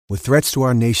With threats to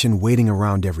our nation waiting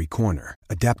around every corner,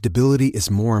 adaptability is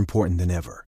more important than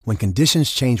ever. When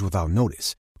conditions change without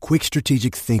notice, quick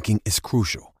strategic thinking is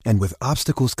crucial. And with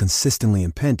obstacles consistently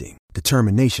impending,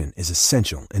 determination is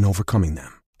essential in overcoming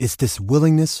them. It's this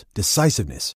willingness,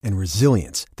 decisiveness, and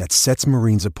resilience that sets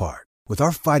Marines apart. With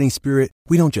our fighting spirit,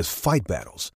 we don't just fight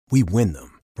battles, we win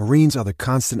them. Marines are the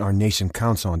constant our nation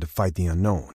counts on to fight the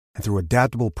unknown. And through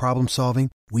adaptable problem solving,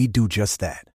 we do just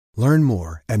that. Learn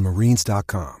more at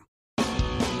marines.com.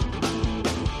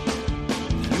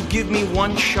 You give me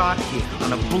one shot here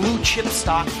on a blue chip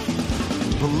stock,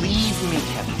 and believe me,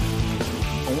 Kevin,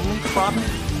 the only problem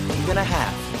you're gonna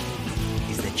have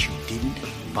is that you didn't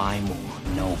buy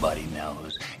more. Nobody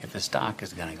knows if the stock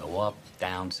is gonna go up,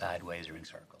 down, sideways, or in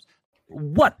circles.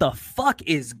 What the fuck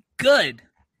is good,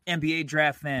 NBA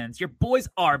draft fans? Your boys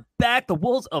are back. The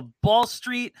Wolves of Ball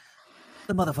Street,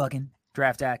 the motherfucking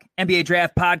Draft Act NBA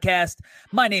Draft Podcast.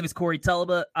 My name is Corey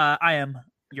Tulaba. I am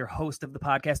your host of the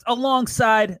podcast,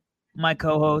 alongside my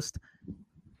co-host,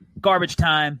 Garbage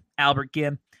Time, Albert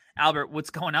Gim. Albert, what's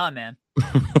going on, man?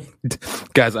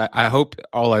 Guys, I hope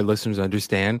all our listeners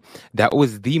understand that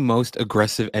was the most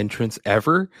aggressive entrance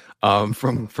ever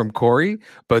from Corey,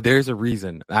 but there's a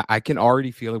reason. I can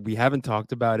already feel it. We haven't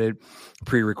talked about it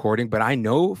pre-recording, but I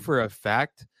know for a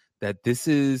fact that this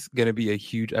is going to be a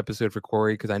huge episode for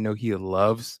Corey because I know he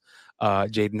loves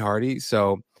Jaden Hardy.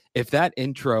 So if that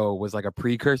intro was like a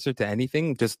precursor to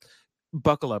anything, just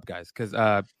buckle up, guys, because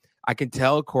I can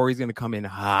tell Corey's going to come in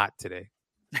hot today.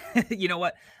 You know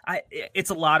what? It's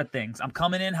a lot of things. I'm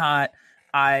coming in hot.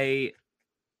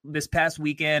 This past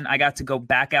weekend, I got to go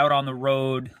back out on the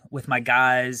road with my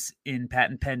guys in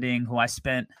patent pending, who I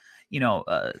spent,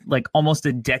 like almost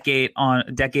a decade on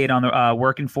the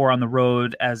working for on the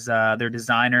road as their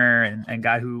designer and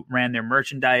guy who ran their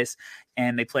merchandise.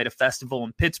 And they played a festival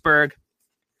in Pittsburgh.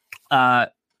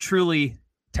 Truly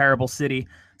terrible city.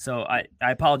 So I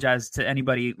apologize to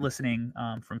anybody listening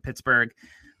from Pittsburgh.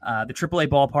 The AAA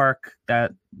ballpark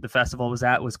that the festival was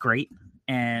at was great.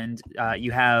 And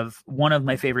you have one of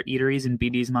my favorite eateries in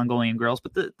BD's Mongolian Grills,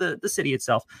 but the city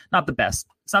itself, not the best.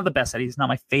 It's not the best city. It's not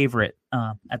my favorite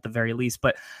at the very least,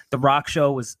 but the rock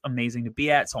show was amazing to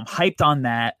be at. So I'm hyped on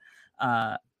that.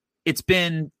 It's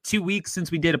been 2 weeks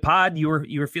since we did a pod. You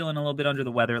were feeling a little bit under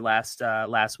the weather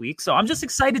last week. So I'm just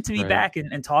excited to be back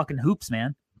and talking hoops,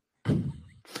 man.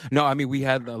 No, I mean, we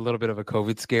had a little bit of a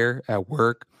COVID scare at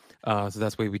work. So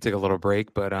that's why we took a little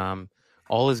break, but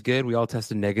all is good. We all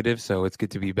tested negative, so it's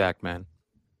good to be back, man.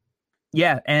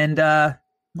 Yeah, and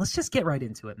let's just get right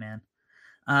into it, man.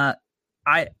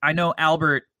 I know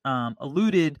Albert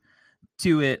alluded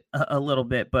to it a little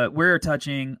bit, but we're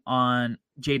touching on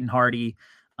Jaden Hardy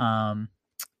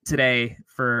today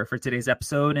for today's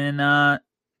episode, and I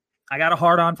got a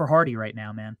hard on for Hardy right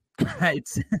now, man.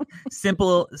 It's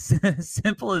simple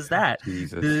as that.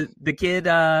 Jesus.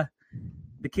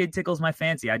 The kid tickles my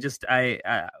fancy. I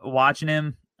watching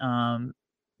him.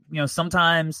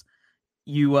 Sometimes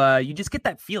you just get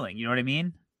that feeling. You know what I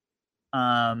mean?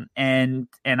 And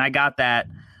I got that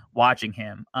watching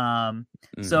him.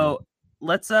 So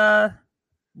let's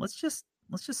just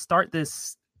start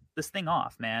this thing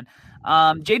off, man.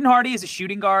 Jaden Hardy is a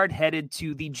shooting guard headed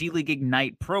to the G League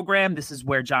Ignite program. This is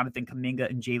where Jonathan Kuminga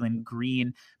and Jalen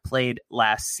Green played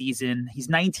last season. He's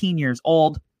 19 years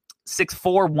old.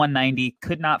 6'4", 190,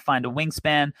 could not find a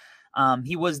wingspan.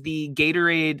 He was the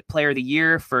Gatorade Player of the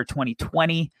Year for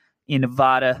 2020 in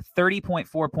Nevada,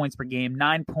 30.4 points per game,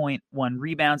 9.1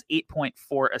 rebounds,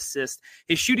 8.4 assists.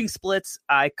 His shooting splits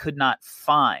I could not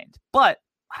find, but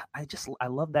I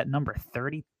love that number,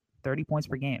 30 points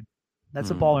per game.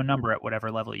 That's a baller number at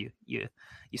whatever level you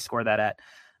score that at.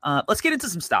 Let's get into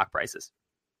some stock prices.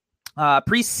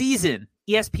 Preseason,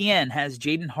 ESPN has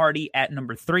Jaden Hardy at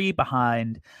number 3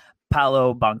 behind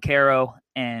Paolo Banchero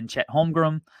and Chet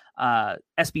Holmgren.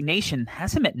 SB Nation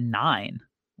has him at 9.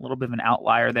 A little bit of an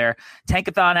outlier there.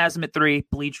 Tankathon has him at 3.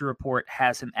 Bleacher Report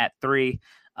has him at 3.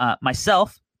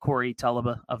 Myself, Corey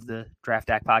Tulaba of the Draft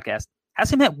Act podcast,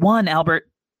 has him at 1, Albert.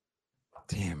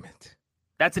 Damn it.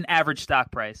 That's an average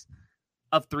stock price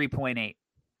of 3.8.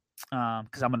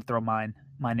 Because I'm going to throw mine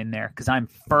in there because I'm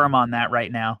firm on that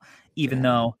right now, even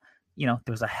though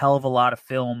there's a hell of a lot of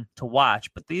film to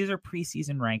watch, but these are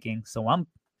preseason rankings, so I'm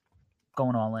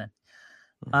going all in.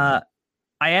 I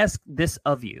ask this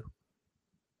of you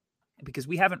because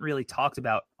we haven't really talked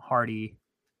about Hardy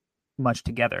much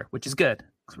together, which is good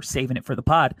because we're saving it for the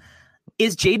pod.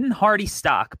 Is Jaden Hardy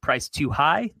stock priced too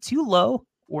high, too low,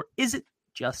 or is it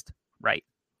just right?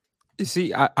 You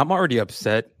see, I'm already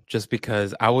upset just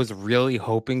because I was really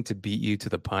hoping to beat you to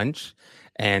the punch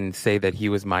and say that he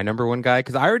was my number one guy,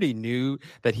 because I already knew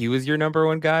that he was your number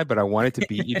one guy, but I wanted to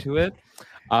beat you to it.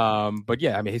 But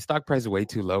yeah, I mean, his stock price is way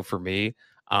too low for me.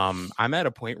 I'm at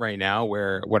a point right now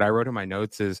where what I wrote in my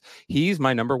notes is he's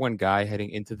my number one guy heading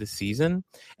into the season.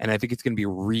 And I think it's going to be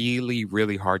really,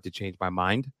 really hard to change my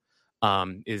mind,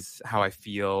 is how I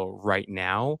feel right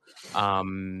now.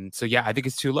 So yeah, I think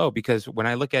it's too low, because when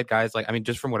I look at guys like, I mean,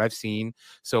 just from what I've seen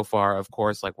so far, of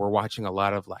course, like we're watching a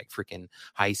lot of like freaking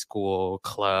high school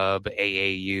club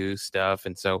AAU stuff.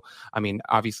 And so, I mean,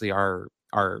 obviously our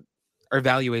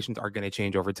valuations are going to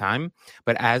change over time,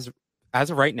 but as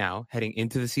of right now, heading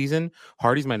into the season,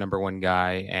 Hardy's my number one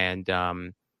guy, and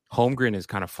Holmgren is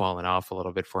kind of fallen off a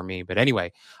little bit for me. But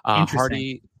anyway,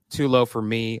 Hardy too low for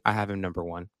me. I have him number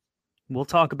one. We'll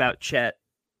talk about Chet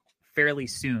fairly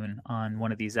soon on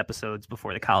one of these episodes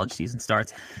before the college season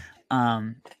starts.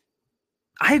 I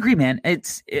agree, man.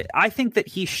 I think that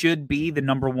he should be the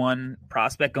number one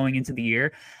prospect going into the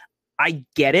year. I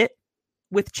get it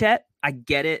with Chet. I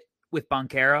get it with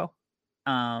Banchero.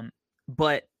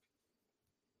 But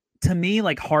to me,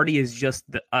 like, Hardy is just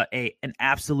an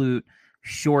absolute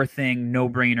sure thing, no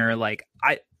brainer. Like,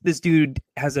 this dude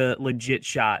has a legit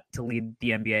shot to lead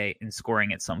the NBA in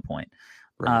scoring at some point.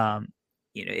 Right.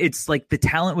 It's like the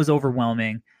talent was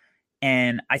overwhelming,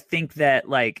 and I think that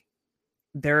like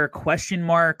there are question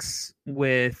marks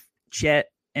with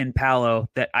Chet and Paolo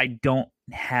that I don't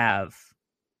have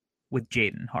with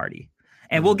Jaden Hardy.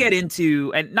 And we'll get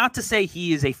into, and not to say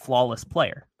he is a flawless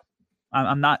player.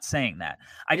 I'm not saying that.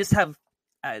 I just have,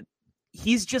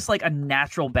 he's just like a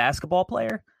natural basketball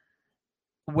player.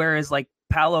 Whereas like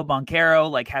Paolo Banchero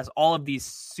like has all of these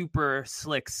super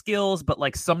slick skills, but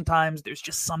like sometimes there's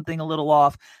just something a little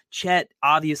off. Chet,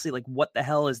 obviously, like what the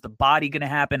hell is the body going to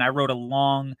happen? I wrote a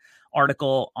long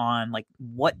article on like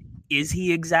what is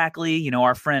he exactly?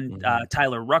 Our friend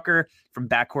Tyler Rucker from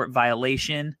Backcourt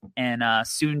Violation, and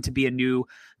soon to be a new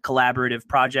collaborative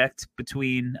project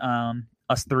between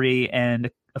us three and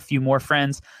a few more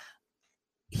friends.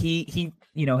 He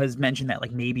has mentioned that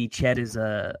like maybe Chet is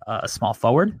a small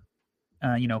forward,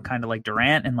 kind of like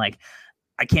Durant, and like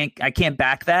I can't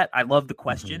back that. I love the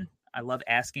question. I love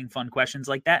asking fun questions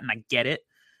like that, and I get it.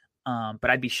 But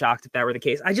I'd be shocked if that were the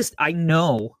case. I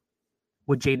know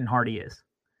what Jaden Hardy is,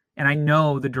 and I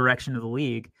know the direction of the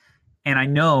league, and I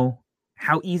know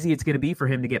how easy it's going to be for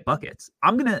him to get buckets.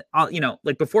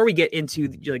 Like before we get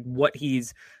into like what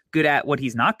he's good at, what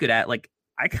he's not good at, like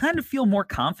I kind of feel more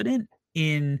confident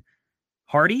in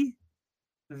Hardy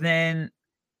than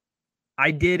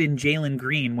I did in Jalen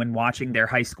Green when watching their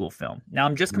high school film. Now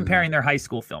I'm just comparing their high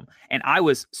school film, and I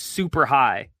was super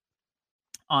high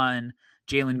on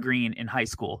Jalen Green in high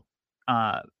school.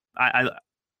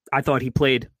 I thought he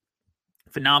played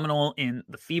phenomenal in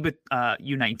the FIBA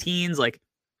U19s. Like,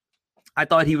 I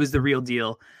thought he was the real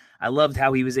deal. I loved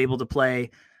how he was able to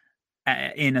play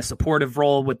in a supportive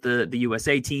role with the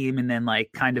USA team, and then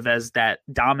like kind of as that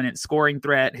dominant scoring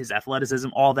threat, his athleticism,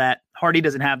 all that. Hardy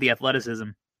doesn't have the athleticism,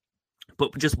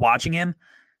 but just watching him,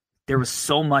 there was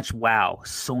so much wow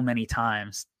so many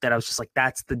times that I was just like,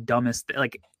 that's the dumbest.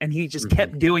 Like, and he just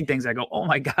kept doing things. I go, oh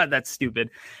my God, that's stupid.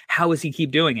 How does he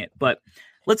keep doing it? But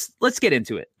let's get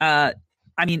into it. I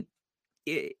mean,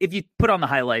 if you put on the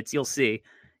highlights, you'll see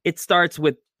it starts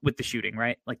with the shooting,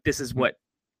 right? Like this is what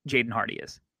Jaden Hardy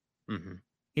is.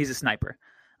 He's a sniper.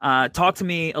 Talk to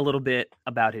me a little bit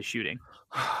about his shooting.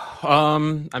 I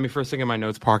mean, first thing in my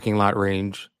notes, parking lot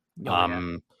range.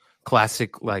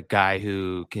 Classic like guy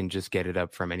who can just get it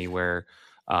up from anywhere.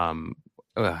 Man,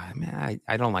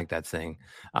 I don't like that thing.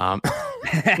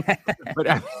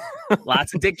 But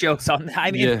lots of dick jokes on that.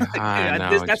 I mean, yeah, I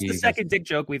know, that's the second dick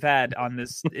joke we've had on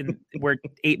this. We're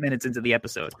 8 minutes into the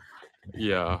episode.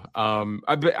 Yeah. I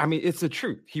mean, it's the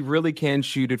truth. He really can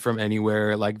shoot it from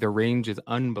anywhere. Like the range is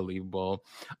unbelievable.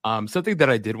 Something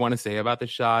that I did want to say about the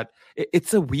shot,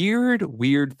 it's a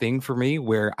weird thing for me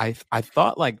where I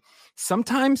thought like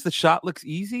sometimes the shot looks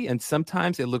easy and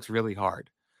sometimes it looks really hard.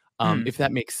 If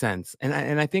that makes sense.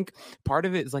 And I think part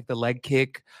of it is like the leg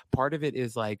kick. Part of it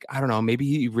is like, I don't know, maybe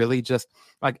he really just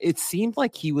like, it seemed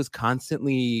like he was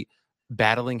constantly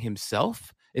battling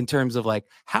himself in terms of like,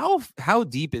 how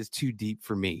deep is too deep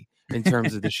for me in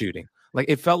terms of the shooting? Like,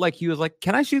 it felt like he was like,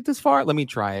 can I shoot this far? Let me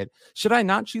try it. Should I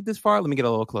not shoot this far? Let me get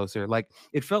a little closer. Like,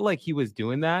 it felt like he was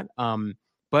doing that.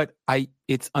 But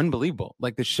it's unbelievable.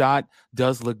 Like the shot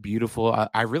does look beautiful.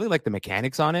 I really like the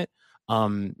mechanics on it.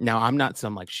 Now I'm not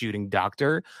some like shooting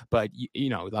doctor, but you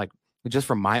know, like just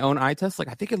from my own eye test, like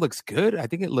I think it looks good. I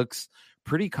think it looks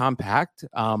pretty compact.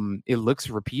 It looks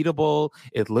repeatable.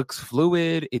 It looks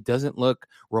fluid. It doesn't look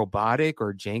robotic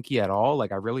or janky at all.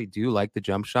 Like I really do like the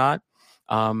jump shot.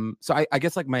 So I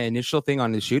guess like my initial thing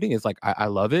on his shooting is like I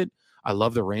love it. I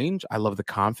love the range. I love the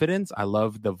confidence. I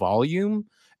love the volume.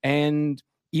 And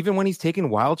even when he's taking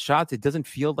wild shots, it doesn't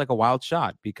feel like a wild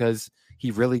shot because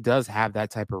he really does have that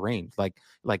type of range. Like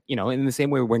in the same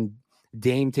way when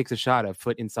Dame takes a shot a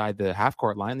foot inside the half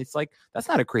court line, it's like that's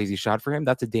not a crazy shot for him.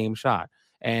 That's a Dame shot.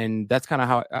 And that's kind of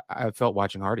how I felt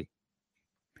watching Hardy.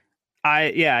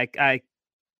 I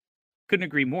couldn't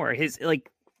agree more. His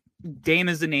Dame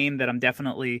is a name that I'm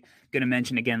definitely going to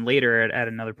mention again later at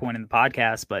another point in the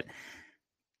podcast. But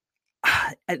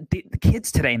the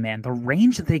kids today, man, the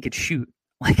range that they could shoot,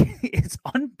 like it's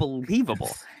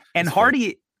unbelievable. And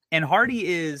Hardy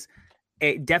is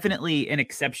definitely an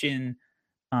exception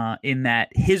in that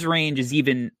his range is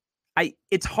even.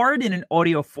 It's hard in an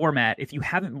audio format if you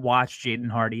haven't watched Jaden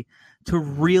Hardy to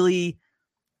really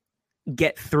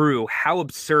get through how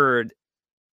absurd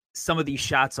some of these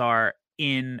shots are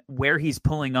in where he's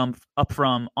pulling up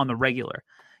from on the regular.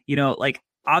 Like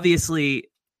obviously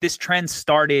this trend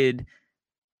started,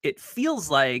 it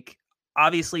feels like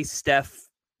obviously Steph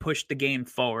pushed the game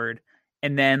forward,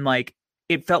 and then like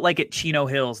it felt like at Chino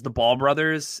Hills, the Ball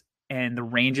brothers and the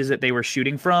ranges that they were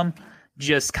shooting from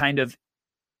just kind of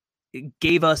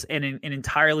gave us an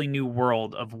entirely new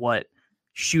world of what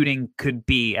shooting could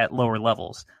be at lower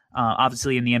levels.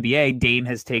 Obviously in the NBA, Dame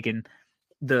has taken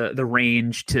the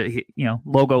range to,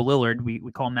 logo Lillard. We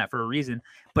call him that for a reason.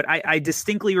 But I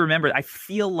distinctly remember, I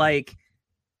feel like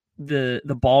the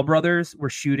Ball brothers were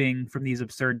shooting from these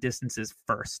absurd distances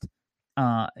first.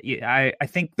 I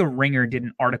think the Ringer did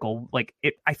an article like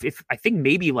it. I think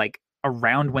maybe like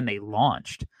around when they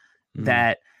launched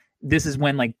that this is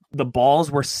when like the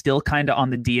balls were still kind of on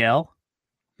the DL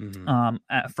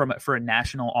for a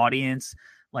national audience.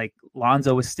 Like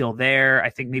Lonzo was still there. I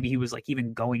think maybe he was like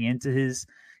even going into his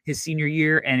senior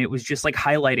year, and it was just like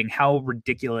highlighting how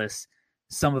ridiculous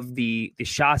some of the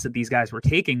shots that these guys were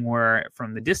taking were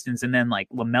from the distance. And then like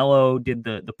LaMelo did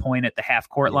the point at the half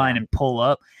court line and pull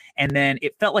up, and then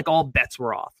it felt like all bets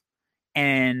were off.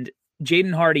 And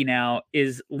Jaden Hardy now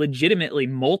is legitimately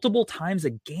multiple times a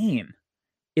game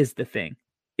is the thing.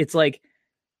 It's like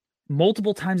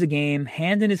multiple times a game,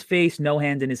 hand in his face, no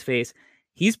hand in his face.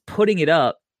 He's putting it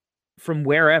up from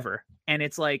wherever, and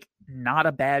it's like not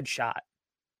a bad shot,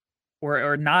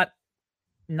 or not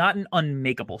an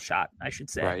unmakeable shot, I should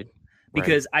say. Right.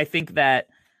 Because I think that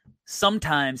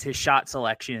sometimes his shot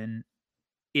selection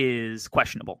is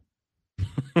questionable,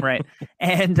 right?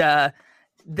 And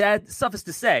that suffice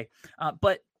to say,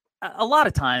 but a lot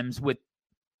of times with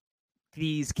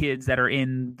these kids that are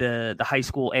in the high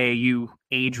school AAU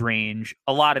age range,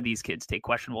 a lot of these kids take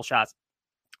questionable shots.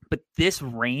 But this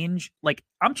range, like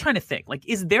I'm trying to think, like,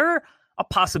 is there a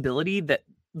possibility that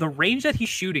the range that he's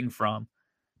shooting from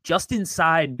just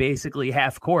inside basically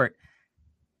half court,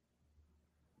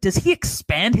 does he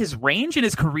expand his range in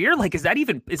his career? Like, is that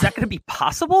going to be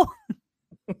possible?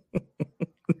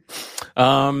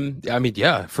 I mean,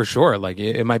 yeah, for sure. Like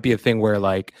it might be a thing where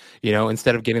like,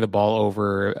 instead of getting the ball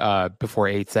over before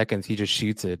 8 seconds, he just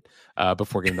shoots it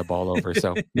before getting the ball over.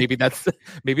 So maybe that's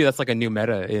like a new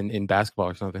meta in basketball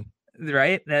or something.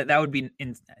 Right. That would be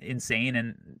insane.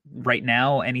 And right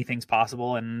now anything's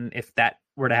possible. And if that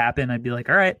were to happen, I'd be like,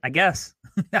 all right, I guess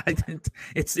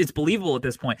it's believable at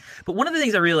this point. But one of the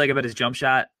things I really like about his jump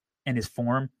shot and his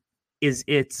form is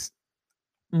it's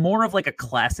more of like a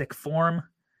classic form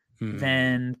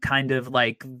than kind of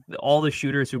like all the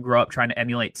shooters who grow up trying to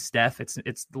emulate Steph.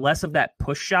 It's less of that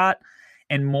push shot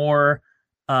and more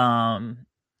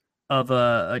of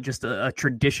a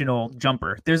traditional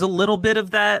jumper. There's a little bit of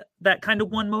that kind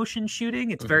of one motion shooting.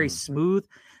 It's very smooth,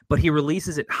 but he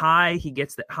releases it high. He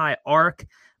gets that high arc.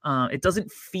 It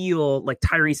doesn't feel like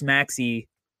Tyrese Maxey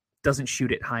doesn't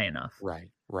shoot it high enough.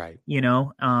 Right.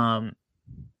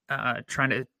 Trying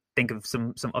to think of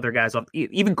some other guys off,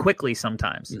 even Quickly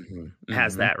sometimes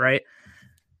has that, right?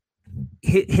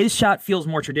 His shot feels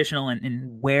more traditional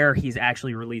in where he's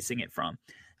actually releasing it from.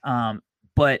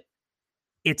 But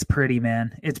it's pretty,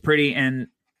 man. It's pretty. And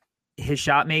his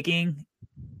shot making,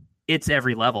 it's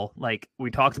every level. Like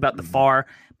we talked about the far,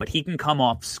 but he can come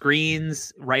off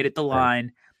screens right at the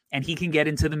line, and he can get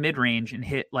into the mid range and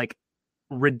hit like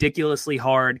ridiculously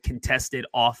hard, contested,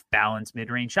 off balance mid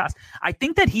range shots. I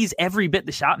think that he's every bit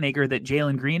the shot maker that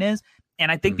Jalen Green is.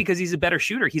 And I think because he's a better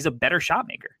shooter, he's a better shot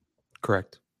maker.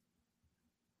 Correct.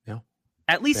 Yeah.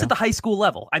 At least at the high school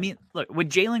level. I mean, look, what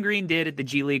Jalen Green did at the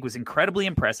G League was incredibly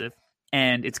impressive.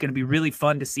 And it's going to be really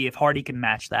fun to see if Hardy can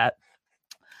match that.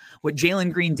 What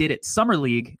Jalen Green did at Summer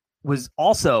League was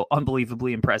also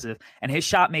unbelievably impressive. And his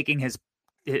shot making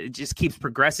it just keeps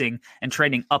progressing and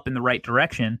trending up in the right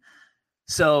direction.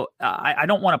 So I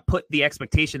don't want to put the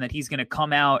expectation that he's going to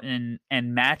come out and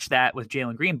match that with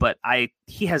Jalen Green, but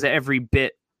he has every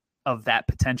bit of that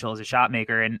potential as a shot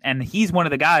maker. And he's one of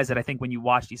the guys that I think when you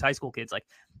watch these high school kids, like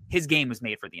his game was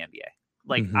made for the NBA.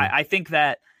 Like I think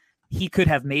that he could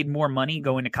have made more money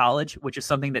going to college, which is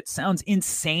something that sounds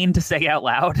insane to say out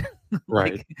loud,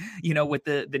 right? With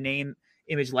the name,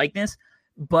 image, likeness.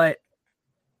 But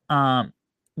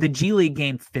the G League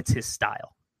game fits his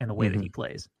style and the way that he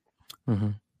plays.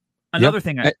 Another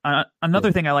thing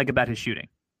I like about his shooting,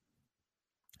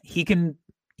 he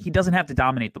doesn't have to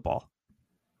dominate the ball.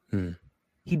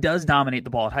 He does dominate the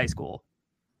ball at high school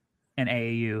and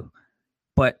AAU,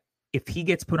 but if he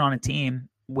gets put on a team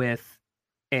with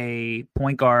a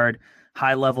point guard,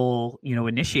 high level,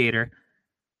 initiator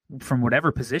from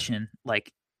whatever position,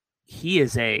 like he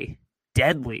is a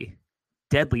deadly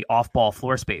off ball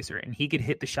floor spacer, and he could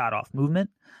hit the shot off movement.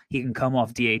 He can come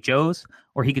off DHOs,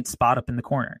 or he could spot up in the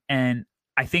corner. And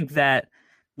I think that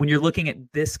when you're looking at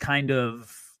this kind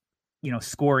of,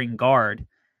 scoring guard,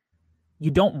 you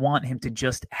don't want him to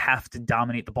just have to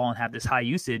dominate the ball and have this high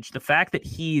usage. The fact that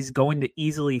he's going to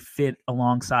easily fit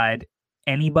alongside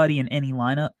anybody in any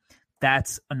lineup,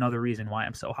 that's another reason why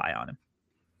I'm so high on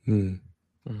him.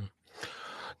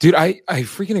 Dude, I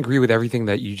freaking agree with everything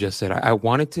that you just said. I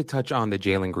wanted to touch on the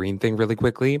Jalen Green thing really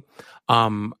quickly.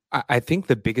 I think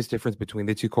the biggest difference between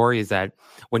the two, Corey, is that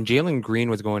when Jalen Green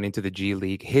was going into the G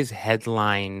League, his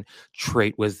headline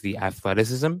trait was the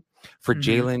athleticism. For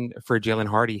Jaden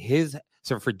Hardy, his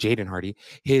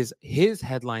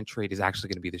headline trait is actually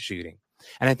going to be the shooting.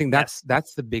 And I think that's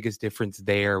the biggest difference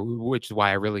there, which is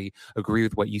why I really agree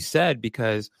with what you said,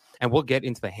 and we'll get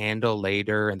into the handle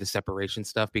later and the separation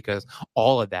stuff, because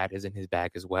all of that is in his bag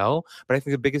as well. But I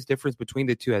think the biggest difference between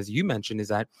the two, as you mentioned, is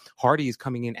that Hardy is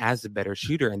coming in as the better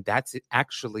shooter, and that's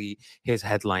actually his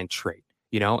headline trait,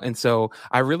 And so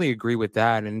I really agree with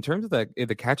that. And in terms of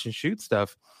the catch and shoot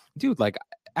stuff, dude, like,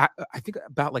 I think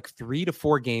about like 3 to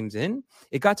 4 games in,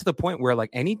 it got to the point where like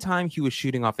anytime he was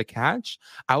shooting off the catch,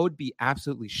 I would be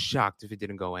absolutely shocked if it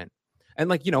didn't go in. And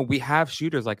like, we have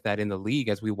shooters like that in the league.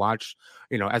 As we watch,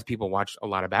 as people watch a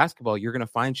lot of basketball, you're going to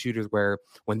find shooters where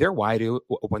when they're wide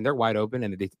open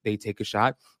and they take a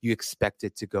shot, you expect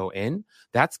it to go in.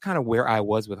 That's kind of where I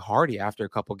was with Hardy after a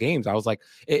couple games. I was like,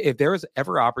 if there was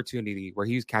ever an opportunity where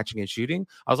he was catching and shooting,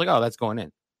 I was like, oh, that's going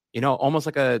in. Almost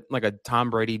like a Tom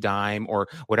Brady dime or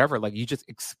whatever. Like, you just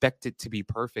expect it to be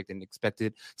perfect and expect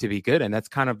it to be good. And that's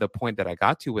kind of the point that I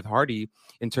got to with Hardy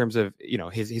in terms of,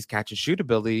 his catch and shoot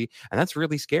ability. And that's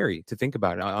really scary to think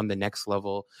about on the next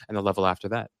level and the level after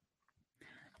that.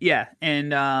 Yeah.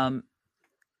 And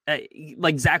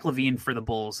like Zach LaVine for the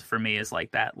Bulls for me is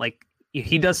like that. Like,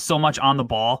 he does so much on the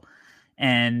ball.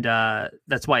 And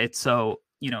that's why it's so,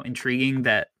 intriguing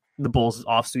that the Bulls'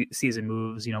 off-season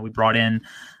moves. We brought in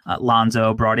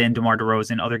Lonzo, brought in DeMar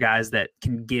DeRozan, other guys that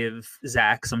can give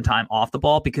Zach some time off the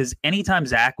ball, because anytime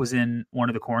Zach was in one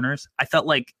of the corners, I felt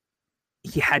like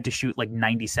he had to shoot like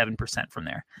 97% from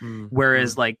there.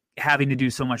 Whereas like having to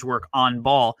do so much work on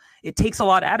ball, it takes a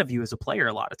lot out of you as a player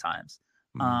a lot of times.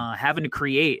 Having to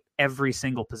create every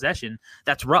single possession,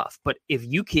 that's rough. But if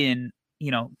you can,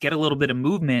 get a little bit of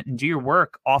movement and do your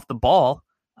work off the ball,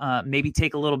 maybe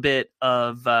take a little bit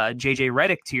of JJ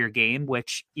Redick to your game,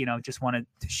 which, just wanted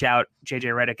to shout JJ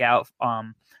Redick out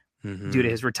due to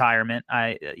his retirement.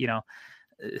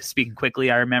 Speaking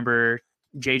quickly, I remember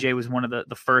JJ was one of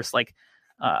the first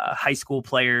high school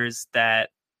players that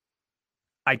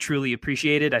I truly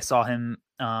appreciated. I saw him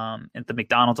at the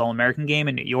McDonald's All-American game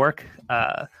in New York.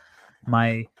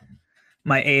 My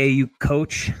AAU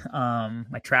coach,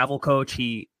 my travel coach,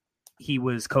 he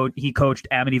coached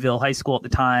Amityville High School at the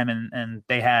time, and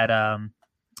they had a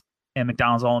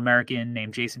McDonald's All-American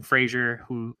named Jason Frazier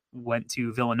who went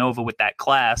to Villanova with that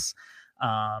class.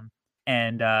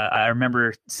 And I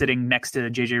remember sitting next to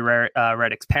JJ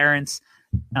Redick's parents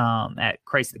at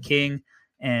Christ the King,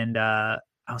 and I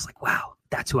was like, wow,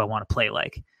 that's who I want to play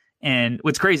like. And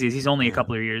what's crazy is he's only a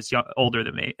couple of years older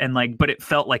than me, and but it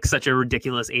felt like such a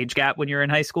ridiculous age gap when you're in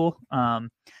high school.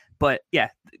 But yeah,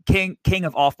 king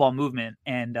of off ball movement,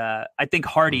 and I think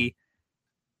Hardy,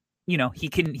 he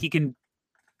can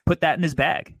put that in his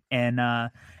bag, and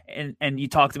you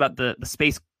talked about the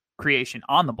space creation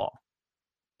on the ball.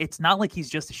 It's not like he's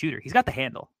just a shooter; he's got the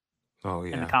handle. Oh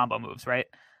yeah, and the combo moves, right?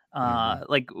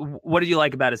 Like, what did you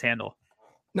like about his handle?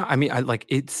 No, I mean,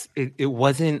 it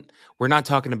wasn't, we're not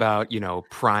talking about,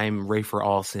 prime Rafer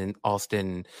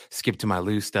Alston, skip to my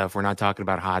Lou stuff. We're not talking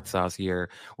about hot sauce here.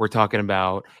 We're talking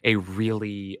about a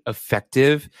really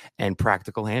effective and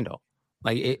practical handle.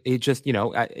 Like it just,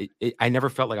 I never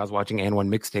felt like I was watching AND1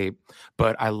 mixtape,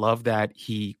 but I love that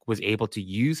he was able to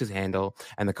use his handle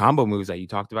and the combo moves that you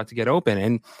talked about to get open.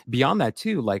 And beyond that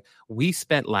too, like we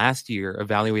spent last year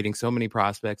evaluating so many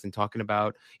prospects and talking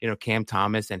about, Cam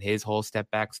Thomas and his whole step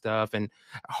back stuff. And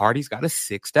Hardy's got a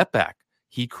 6 step back.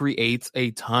 He creates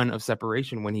a ton of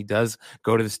separation when he does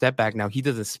go to the step back. Now, he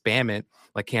doesn't spam it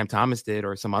like Cam Thomas did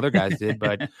or some other guys did,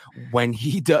 but when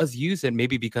he does use it,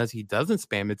 maybe because he doesn't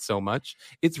spam it so much,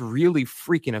 it's really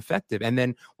freaking effective. And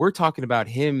then we're talking about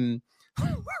him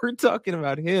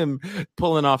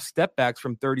pulling off step backs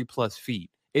from 30 plus feet.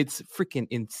 It's freaking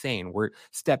insane. We're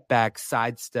step back,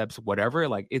 side steps, whatever.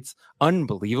 Like, it's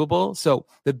unbelievable. So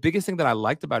the biggest thing that I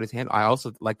liked about his hand, I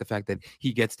also like the fact that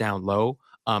he gets down low.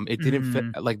 It didn't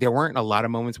fit, like there weren't a lot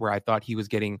of moments where I thought he was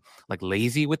getting like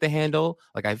lazy with the handle.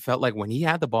 Like I felt like when he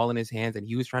had the ball in his hands and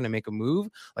he was trying to make a move,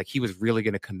 like he was really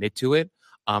going to commit to it.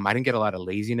 I didn't get a lot of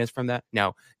laziness from that.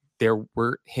 Now, there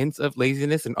were hints of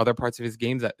laziness in other parts of his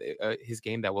game that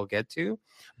we'll get to.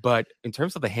 But in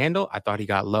terms of the handle, I thought he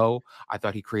got low. I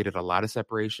thought he created a lot of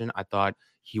separation. I thought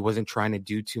he wasn't trying to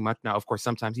do too much. Now, of course,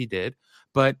 sometimes he did.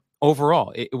 But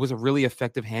overall, it was a really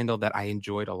effective handle that I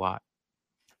enjoyed a lot.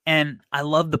 And I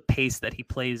love the pace that he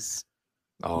plays.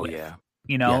 Oh, with, yeah.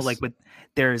 Yes. Like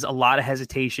there's a lot of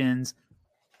hesitations.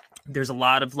 There's a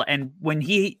lot of, and when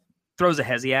he throws a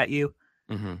hezi at you,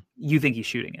 you think he's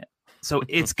shooting it. So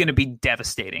it's going to be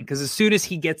devastating because as soon as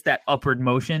he gets that upward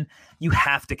motion, you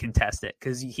have to contest it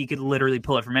because he could literally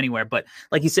pull it from anywhere. But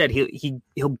like you said,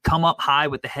 he'll come up high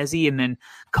with the hezi and then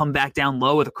come back down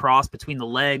low with a cross between the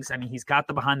legs. I mean, he's got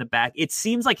the behind the back. It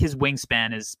seems like his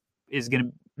wingspan is going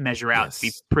to measure out to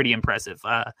be pretty impressive.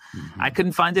 I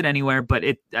couldn't find it anywhere, but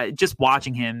just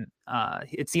watching him,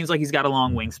 it seems like he's got a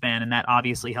long wingspan, and that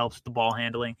obviously helps with the ball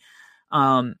handling.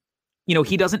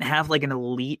 He doesn't have like an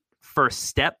elite first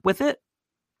step with it.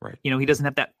 Right. He doesn't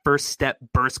have that first step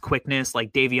burst quickness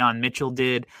like Davion Mitchell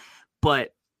did,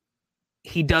 but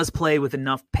he does play with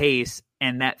enough pace,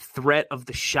 and that threat of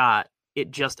the shot,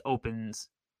 it just opens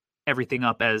everything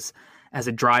up as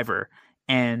a driver.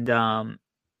 And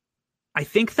I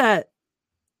think that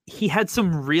he had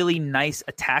some really nice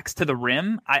attacks to the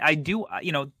rim. I do,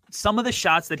 some of the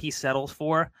shots that he settles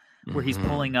for where he's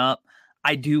pulling up,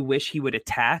 I do wish he would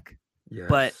attack. Yes.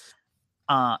 But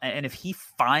and if he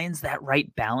finds that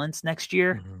right balance next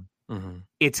year,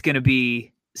 it's going to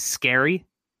be scary.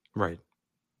 Right.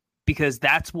 Because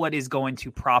that's what is going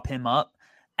to prop him up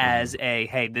as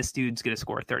hey, this dude's going to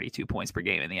score 32 points per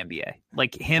game in the NBA.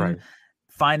 Like him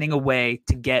finding a way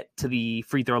to get to the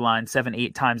free throw line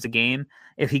 7-8 times a game.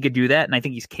 If he could do that, and I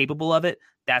think he's capable of it,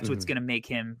 that's what's going to make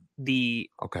him the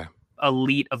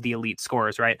elite of the elite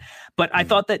scorers, right? But I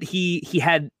thought that he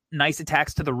had nice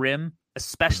attacks to the rim,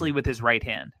 especially with his right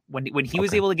hand. When he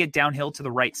was able to get downhill to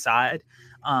the right side,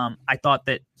 I thought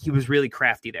that he was really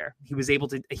crafty there.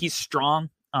 He's strong.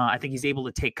 I think he's able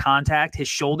to take contact. His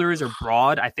shoulders are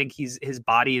broad. I think his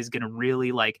body is going to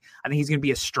really I think he's going to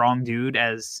be a strong dude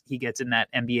as he gets in that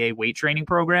NBA weight training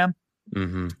program.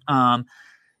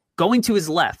 Going to his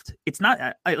left, it's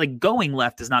not like going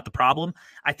left is not the problem.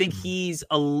 I think he's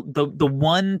the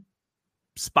one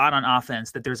spot on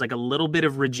offense that there's like a little bit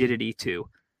of rigidity to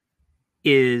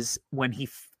is when he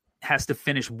has to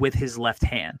finish with his left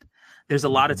hand. There's a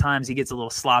lot of times he gets a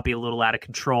little sloppy, a little out of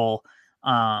control,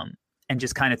 and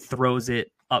just kind of throws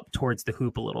it up towards the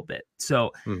hoop a little bit.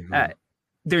 So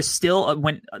there's still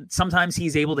when sometimes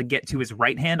he's able to get to his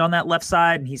right hand on that left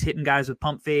side and he's hitting guys with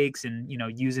pump fakes and,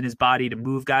 using his body to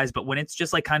move guys. But when it's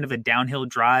just like kind of a downhill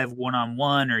drive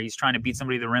one-on-one, or he's trying to beat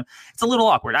somebody to the rim, it's a little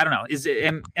awkward. I don't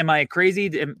know. Am I crazy?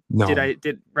 No.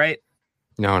 Did right?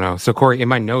 No. So Corey, in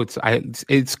my notes,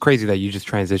 it's crazy that you just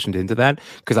transitioned into that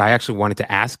because I actually wanted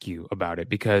to ask you about it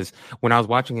because when I was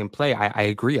watching him play, I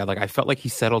agree. I felt like he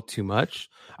settled too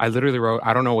much. I literally wrote,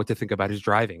 I don't know what to think about his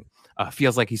driving.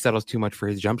 Feels like he settles too much for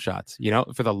his jump shots,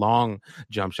 for the long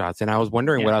jump shots. And I was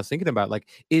wondering what I was thinking about. Like,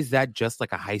 is that just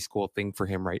like a high school thing for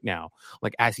him right now?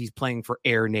 Like as he's playing for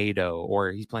Air NATO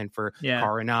or he's playing for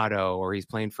Coronado or he's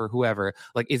playing for whoever,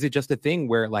 like, is it just a thing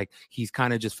where like he's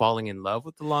kind of just falling in love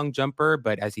with the long jumper,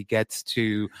 but as he gets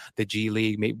to the G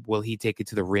League, maybe will he take it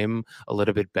to the rim a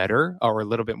little bit better or a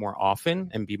little bit more often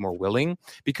and be more willing?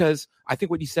 Because I think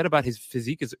what you said about his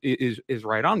physique is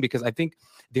right on, because I think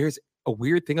there's a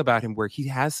weird thing about him where he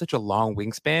has such a long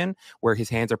wingspan where his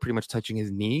hands are pretty much touching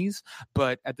his knees,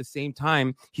 but at the same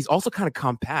time he's also kind of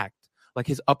compact. Like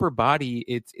his upper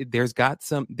body, there's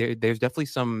definitely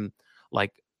some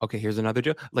like, okay, here's another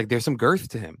joke. Like there's some girth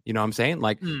to him. You know what I'm saying?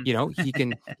 Like, he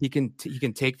can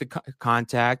take the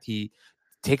contact. He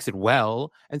takes it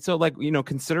well. And so, like,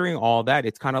 considering all that,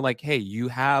 it's kind of like, hey, you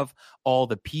have all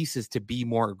the pieces to be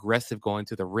more aggressive going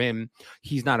to the rim.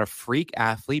 He's not a freak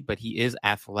athlete, but he is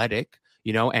athletic.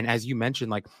 And as you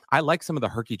mentioned, like, I like some of the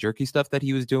herky jerky stuff that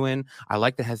he was doing. I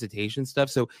like the hesitation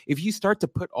stuff. So if you start to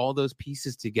put all those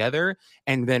pieces together,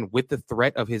 and then with the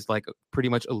threat of his like pretty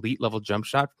much elite level jump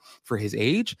shot for his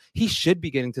age, he should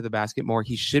be getting to the basket more.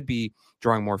 He should be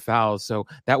drawing more fouls. So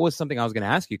that was something I was going to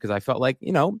ask you, because I felt like,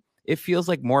 it feels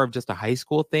like more of just a high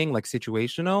school thing, like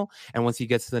situational. And once he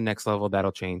gets to the next level,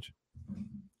 that'll change.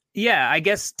 Yeah, I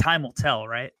guess time will tell,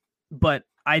 right? But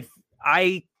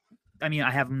I mean,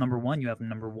 I have him number one. You have him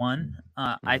number one.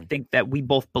 I think that we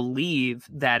both believe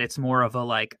that it's more of a,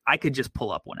 like, I could just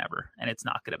pull up whenever and it's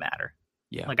not going to matter.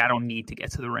 Yeah. Like, I don't need to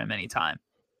get to the rim anytime.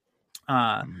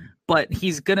 But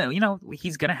he's going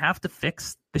to have to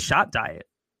fix the shot diet.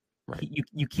 Right.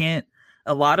 You can't,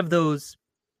 a lot of those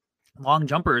long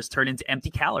jumpers turn into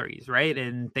empty calories, right?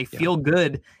 And they feel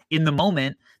good in the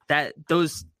moment. That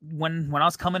those, when I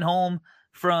was coming home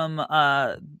from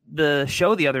the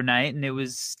show the other night, and it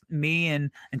was me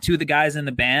and two of the guys in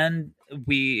the band,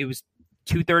 it was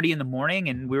 2:30 in the morning,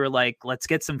 and we were like, let's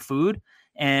get some food.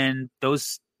 And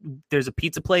there's a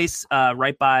pizza place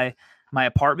right by my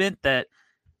apartment that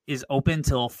is open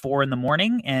till 4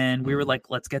 a.m. And we were like,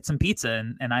 let's get some pizza.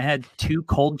 And I had 2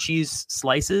 cold cheese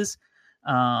slices.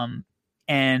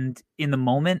 And in the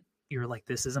moment, you're like,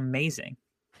 this is amazing.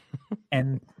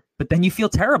 But then you feel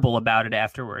terrible about it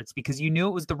afterwards, because you knew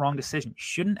it was the wrong decision. You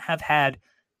shouldn't have had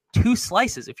 2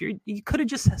 slices. You could have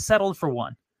just settled for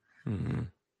 1. Mm-hmm.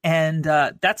 And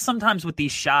that's sometimes what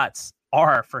these shots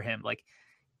are for him. Like,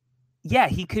 yeah,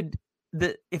 he could,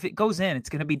 if it goes in, it's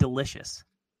going to be delicious.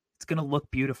 It's going to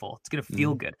look beautiful. It's going to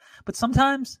feel good. But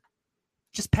sometimes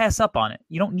just pass up on it.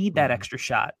 You don't need that extra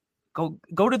shot.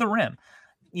 Go to the rim.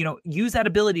 Use that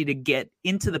ability to get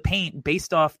into the paint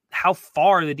based off how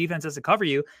far the defense has to cover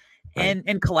you,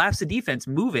 and collapse the defense,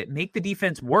 move it, make the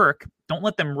defense work. Don't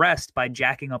let them rest by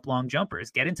jacking up long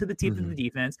jumpers. Get into the teeth of the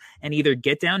defense and either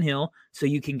get downhill so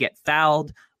you can get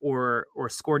fouled or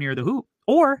score near the hoop,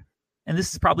 or, and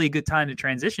this is probably a good time to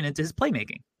transition into his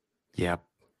playmaking. Yeah.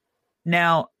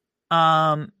 Now,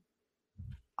 I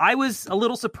was a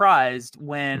little surprised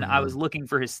when I was looking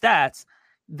for his stats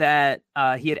that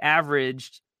he had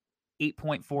averaged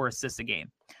 8.4 assists a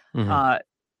game.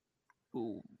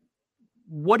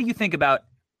 What do you think about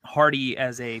Hardy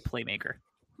as a playmaker?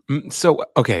 So,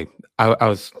 okay, I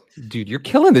was, dude, you're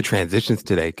killing the transitions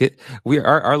today.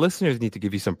 Our listeners need to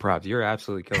give you some props. You're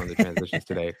absolutely killing the transitions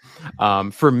today.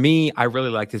 For me, I really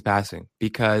liked his passing,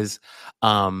 because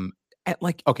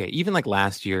even like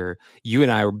last year, you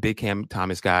and I were big Cam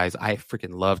Thomas guys. I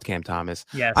freaking loved Cam Thomas.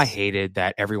 Yes. I hated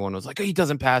that everyone was like, oh, he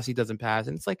doesn't pass. And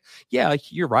it's like, yeah, like,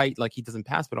 you're right. Like, he doesn't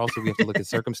pass, but also we have to look at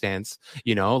circumstance,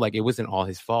 like, it wasn't all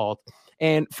his fault.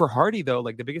 And for Hardy, though,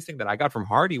 like, the biggest thing that I got from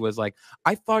Hardy was, like,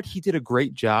 I thought he did a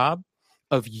great job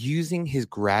of using his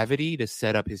gravity to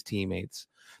set up his teammates.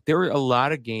 There were a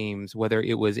lot of games, whether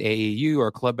it was AAU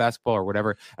or club basketball or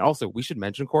whatever. And also, we should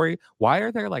mention, Corey, why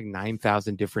are there like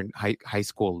 9,000 different high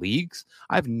school leagues?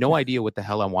 I have no idea what the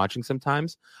hell I'm watching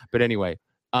sometimes. But anyway,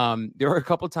 there were a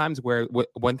couple of times where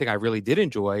one thing I really did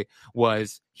enjoy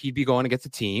was he'd be going against a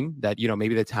team that,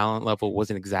 maybe the talent level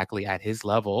wasn't exactly at his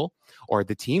level or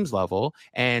the team's level,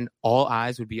 and all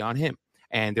eyes would be on him.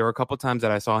 And there were a couple of times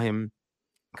that I saw him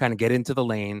kind of get into the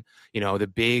lane,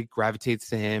 the big gravitates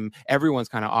to him. Everyone's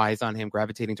kind of eyes on him,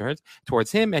 gravitating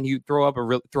towards him. And you throw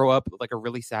up like a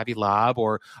really savvy lob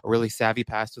or a really savvy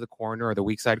pass to the corner or the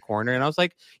weak side corner. And I was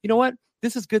like, you know what?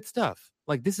 This is good stuff.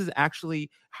 Like, this is actually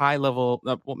high level,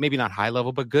 well, maybe not high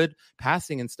level, but good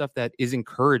passing and stuff that is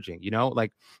encouraging.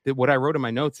 Like, what I wrote in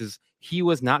my notes is he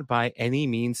was not by any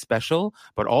means special,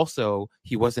 but also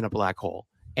he wasn't a black hole.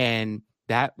 And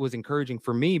that was encouraging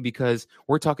for me, because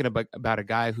we're talking about a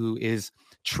guy who is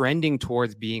trending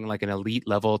towards being like an elite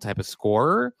level type of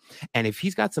scorer. And if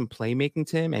he's got some playmaking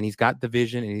to him, and he's got the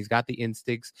vision, and he's got the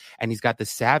instincts, and he's got the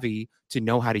savvy to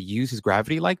know how to use his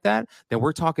gravity like that, then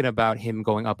we're talking about him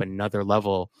going up another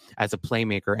level as a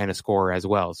playmaker and a scorer as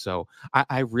well. So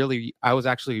I was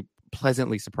actually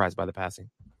pleasantly surprised by the passing.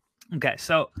 Okay,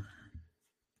 so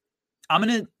I'm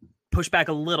going to push back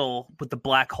a little with the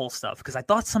black hole stuff, because I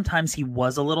thought sometimes he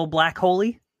was a little black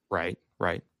holey. Right.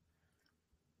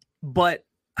 But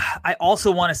I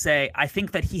also want to say, I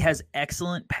think that he has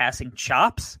excellent passing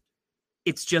chops.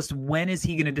 It's just, when is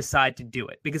he going to decide to do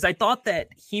it? Because I thought that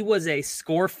he was a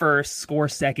score first, score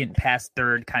second, pass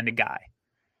third kind of guy.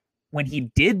 When he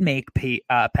did make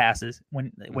passes,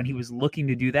 when he was looking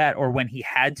to do that, or when he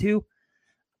had to,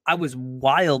 I was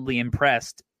wildly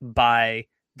impressed by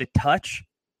the touch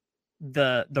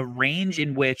the range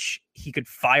in which he could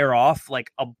fire off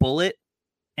like a bullet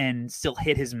and still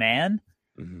hit his man.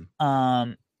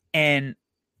 And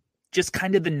just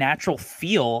kind of the natural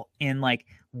feel in like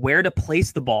where to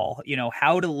place the ball,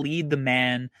 how to lead the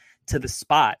man to the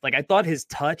spot. Like I thought his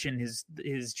touch and his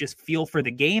just feel for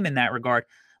the game in that regard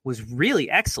was really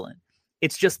excellent.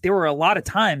 It's just, there were a lot of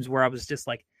times where I was just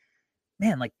like,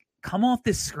 man, like come off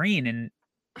this screen and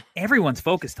everyone's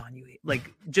focused on you.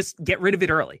 Like just get rid of it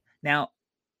early. Now,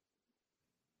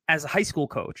 as a high school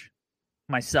coach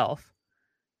myself,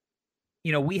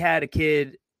 we had a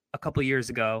kid a couple of years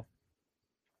ago,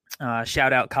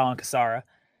 shout out Colin Casara,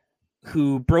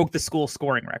 who broke the school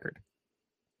scoring record.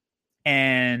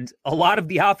 And a lot of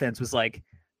the offense was like,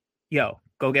 yo,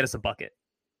 go get us a bucket.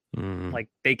 Like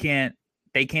they can't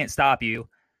stop you.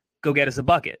 Go get us a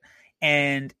bucket.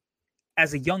 And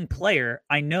as a young player,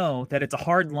 I know that it's a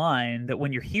hard line that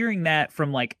when you're hearing that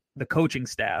from like the coaching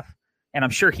staff, and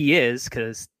I'm sure he is,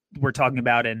 because we're talking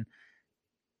about an,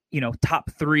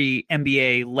 top 3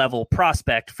 NBA level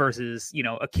prospect versus,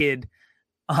 a kid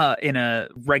in a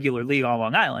regular league on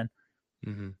Long Island.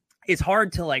 It's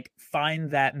hard to like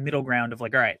find that middle ground of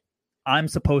like, all right, I'm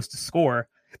supposed to score.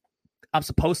 I'm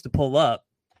supposed to pull up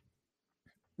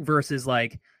versus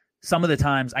like some of the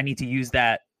times I need to use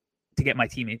that to get my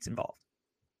teammates involved.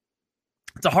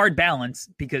 It's a hard balance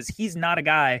because he's not a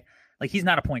guy, like he's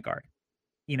not a point guard,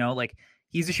 like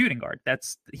he's a shooting guard.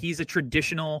 He's a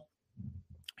traditional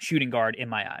shooting guard in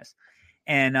my eyes.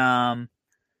 And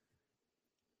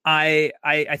I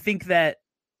think that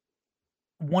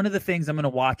one of the things I'm going to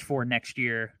watch for next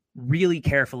year really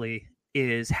carefully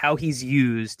is how he's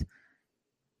used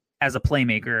as a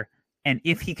playmaker and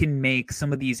if he can make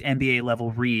some of these NBA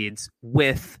level reads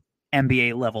with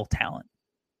NBA level talent,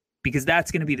 because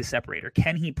that's going to be the separator.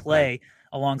 Can he play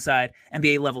alongside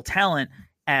NBA level talent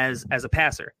as a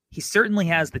passer? He certainly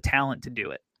has the talent to do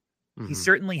it. He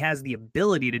certainly has the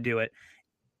ability to do it.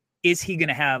 Is he going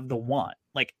to have the want?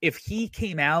 Like if he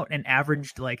came out and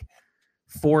averaged like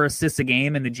 4 assists a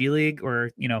game in the G League, or,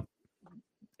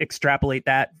 extrapolate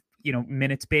that,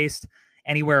 minutes based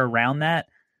anywhere around that,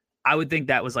 I would think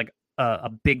that was like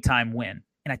a big time win.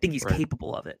 And I think he's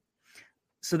capable of it.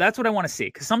 So that's what I want to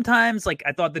see. Cause sometimes like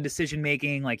I thought the decision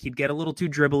making, like he'd get a little too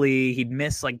dribbly. He'd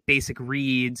miss like basic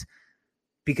reads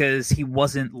because he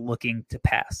wasn't looking to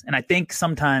pass. And I think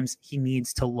sometimes he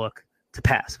needs to look to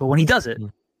pass, but when he does it,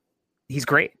 he's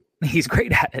great. He's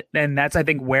great at it. And that's, I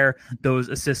think, where those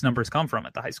assist numbers come from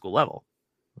at the high school level.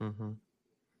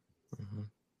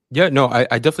 Yeah, no, I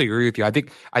definitely agree with you. I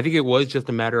think it was just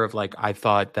a matter of like, I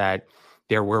thought that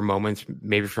there were moments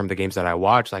maybe from the games that I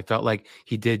watched, I felt like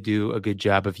he did do a good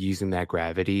job of using that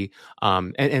gravity.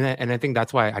 And I think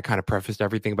that's why I kind of prefaced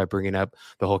everything by bringing up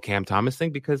the whole Cam Thomas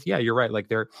thing, because yeah, you're right. Like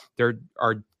there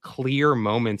are clear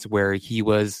moments where he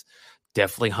was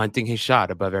definitely hunting his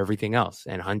shot above everything else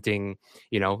and hunting,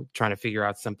 trying to figure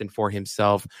out something for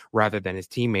himself rather than his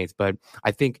teammates. But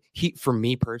I think for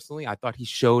me personally, I thought he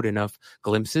showed enough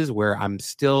glimpses where I'm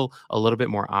still a little bit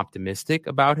more optimistic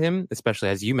about him, especially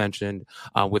as you mentioned,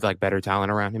 with like better talent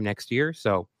around him next year.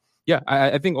 So yeah,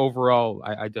 I think overall,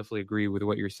 I definitely agree with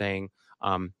what you're saying.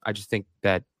 I just think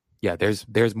that, yeah,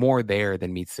 there's more there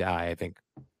than meets the eye, I think.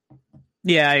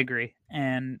 Yeah, I agree.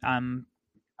 And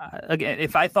again,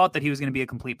 if I thought that he was going to be a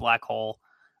complete black hole,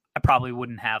 I probably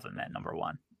wouldn't have him at number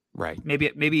 1. Right. Maybe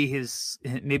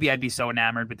I'd be so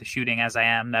enamored with the shooting as I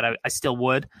am that I still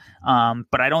would.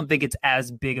 But I don't think it's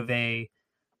as big of a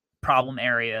problem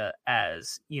area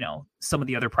as, some of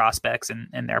the other prospects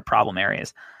and their problem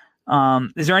areas.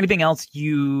 Is there anything else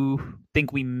you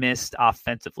think we missed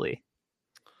offensively?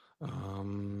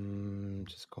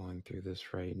 Just going through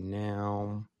this right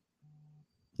now.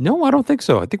 No, I don't think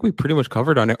so. I think we pretty much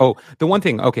covered on it. Oh, the one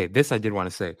thing. Okay, this I did want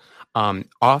to say.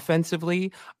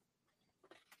 Offensively,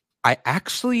 I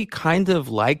actually kind of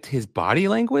liked his body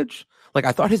language. Like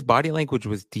I thought his body language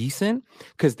was decent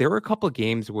because there were a couple of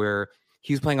games where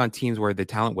he was playing on teams where the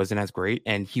talent wasn't as great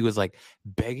and he was like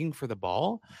begging for the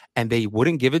ball and they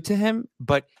wouldn't give it to him,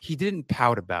 but he didn't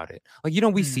pout about it. Like,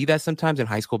 we see that sometimes in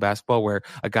high school basketball where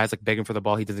a guy's like begging for the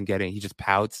ball, he doesn't get it, and he just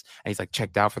pouts and he's like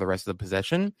checked out for the rest of the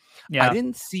possession. Yeah. I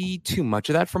didn't see too much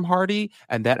of that from Hardy,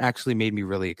 and that actually made me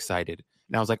really excited.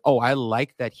 And I was like, oh, I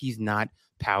like that he's not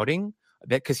pouting.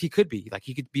 That because he could be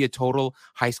a total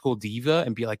high school diva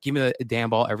and be like, give me a damn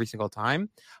ball every single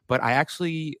time. But I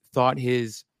actually thought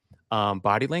his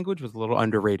body language was a little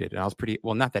underrated, and I was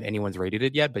not that anyone's rated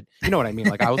it yet, but you know what I mean?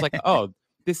 Like I was like, oh,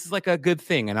 this is like a good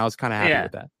thing. And I was kind of happy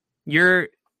with that.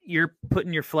 You're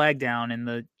putting your flag down in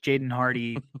the Jaden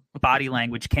Hardy body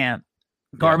language camp.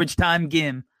 Garbage time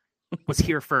Gim was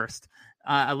here first.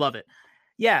 I love it.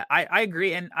 Yeah, I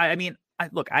agree. And I mean,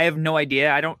 look, I have no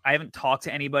idea. I haven't talked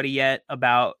to anybody yet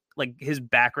about like his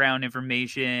background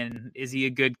information. Is he a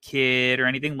good kid or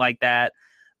anything like that?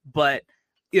 But,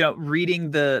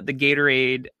 reading the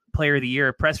Gatorade Player of the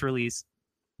Year press release,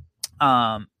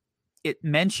 it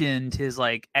mentioned his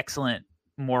like excellent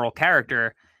moral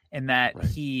character and that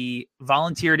he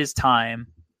volunteered his time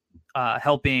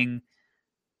helping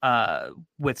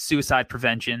with suicide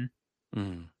prevention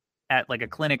at like a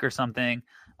clinic or something.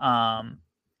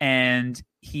 And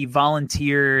he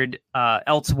volunteered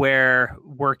elsewhere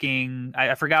working.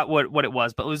 I forgot what it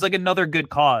was, but it was like another good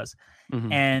cause.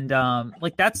 Mm-hmm. And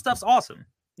like that stuff's awesome,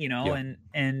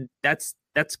 and that's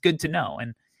good to know.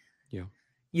 And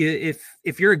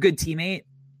if you're a good teammate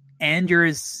and you're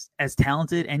as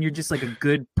talented and you're just like a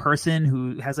good person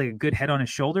who has like a good head on his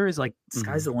shoulders, like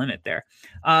sky's the limit there.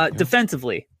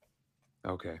 Defensively.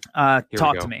 Okay.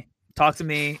 Talk to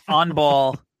me on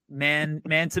ball, man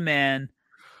to man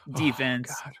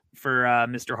defense for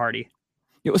Mr. Hardy.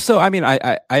 So, I mean,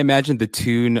 I imagine the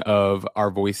tune of our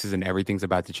voices and everything's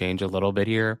about to change a little bit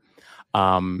here.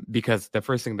 Because the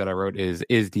first thing that I wrote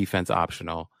is defense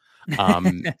optional?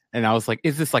 And I was like,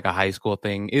 is this like a high school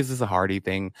thing? Is this a Hardy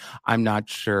thing? I'm not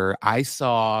sure. I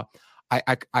kind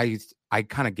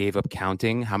of gave up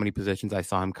counting how many positions I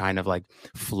saw him kind of like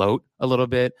float a little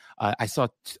bit.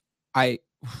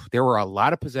 There were a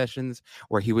lot of possessions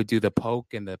where he would do the poke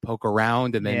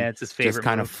around and then it's his favorite just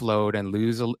kind of float and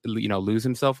lose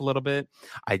himself a little bit.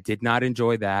 I did not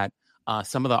enjoy that.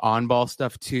 Some of the on-ball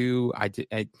stuff too. I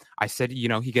said,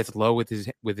 he gets low with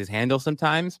his handle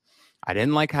sometimes. I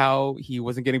didn't like how he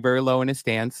wasn't getting very low in his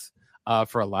stance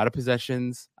for a lot of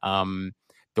possessions. The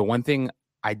one thing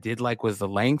I did like was the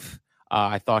length.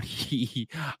 I thought he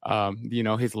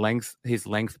his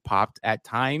length popped at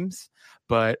times.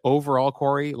 But overall,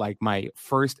 Corey, like my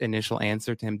first initial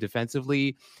answer to him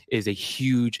defensively is a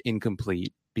huge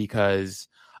incomplete because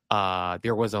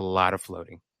there was a lot of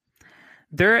floating.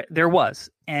 There was,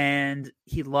 and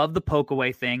he loved the poke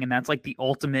away thing, and that's like the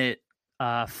ultimate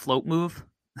float move.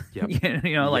 Yep.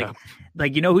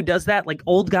 Like who does that? Like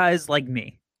old guys like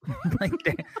me. Like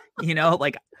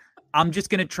like I'm just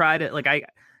gonna try to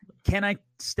can I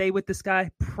stay with this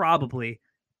guy? Probably,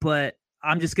 but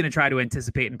I'm just gonna try to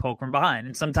anticipate and poke from behind.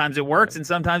 And sometimes it works, and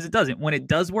sometimes it doesn't. When it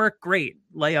does work, great,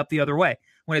 lay up the other way.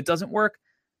 When it doesn't work,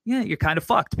 yeah, you're kind of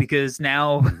fucked because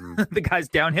now the guy's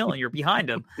downhill and you're behind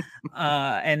him.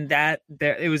 And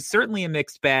it was certainly a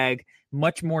mixed bag,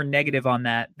 much more negative on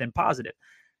that than positive.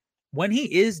 When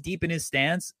he is deep in his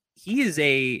stance, he is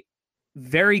a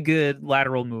very good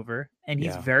lateral mover and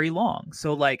he's very long.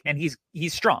 So and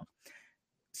he's strong.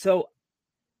 So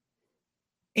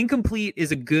incomplete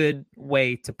is a good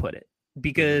way to put it.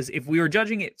 Because if we were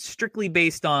judging it strictly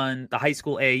based on the high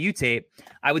school AAU tape,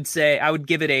 I would say I would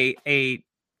give it a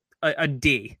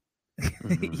D,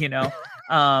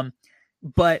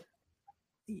 but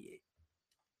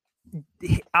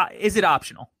is it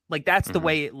optional? Like that's the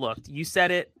way it looked. You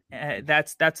said it.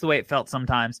 That's the way it felt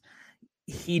sometimes.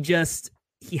 He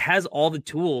has all the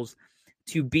tools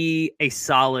to be a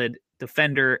solid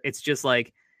defender. It's just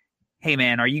like, hey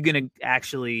man, are you going to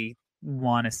actually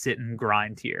want to sit and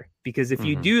grind here? Because if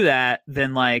you do that,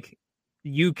 then like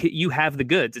you have the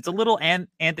goods. It's a little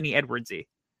Anthony Edwardsy.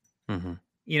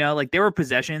 Like there were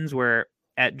possessions where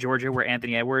at Georgia where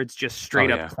Anthony Edwards just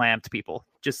straight up clamped people,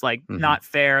 just like not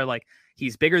fair. Like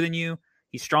he's bigger than you,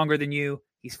 he's stronger than you,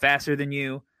 he's faster than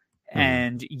you,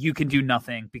 and you can do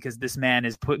nothing because this man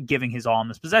is giving his all in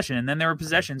this possession. And then there were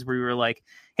possessions where you were like,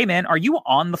 hey man, are you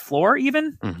on the floor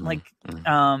even?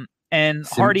 And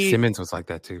Hardy Simmons was like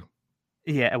that too.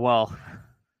 Yeah, well,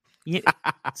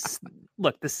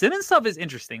 look, the Simmons stuff is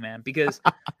interesting, man, because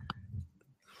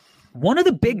one of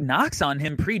the big knocks on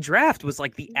him pre-draft was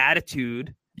like the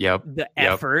attitude, the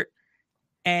effort,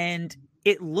 and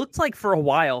it looked like for a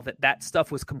while that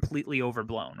stuff was completely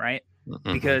overblown, right?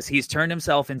 Because he's turned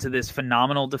himself into this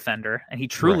phenomenal defender, and he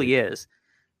truly is.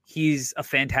 He's a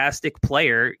fantastic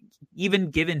player, even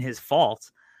given his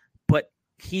faults, but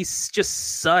he's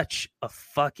just such a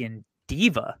fucking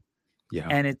diva. Yeah.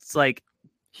 And it's like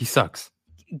he sucks.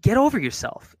 Get over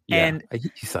yourself. Yeah, and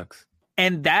he sucks.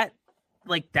 And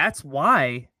that's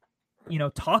why,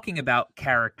 talking about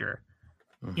character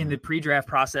in the pre-draft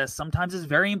process sometimes is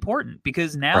very important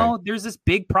because now there's this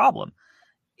big problem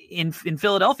in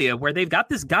Philadelphia where they've got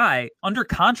this guy under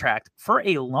contract for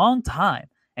a long time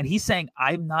and he's saying,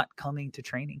 I'm not coming to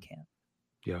training camp.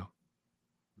 Yeah.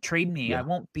 Trade me. Yeah. I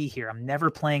won't be here. I'm never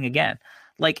playing again.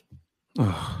 Like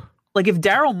if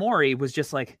Daryl Morey was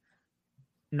just like,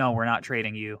 no, we're not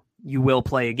trading you. You will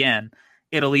play again.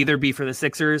 it'll either be for the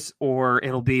Sixers or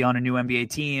it'll be on a new NBA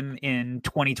team in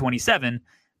 2027.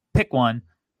 Pick one.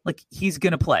 Like, he's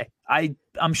going to play.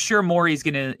 I'm sure Morey's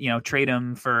going to, trade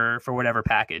him for whatever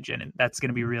package. And that's going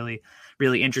to be really,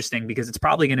 really interesting, because it's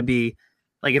probably going to be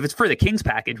like, if it's for the Kings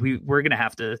package, we're going to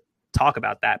have to talk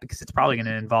about that, because it's probably going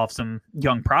to involve some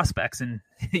young prospects, and,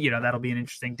 that'll be an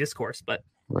interesting discourse. But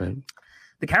right,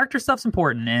 the character stuff's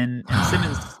important. And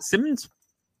Simmons,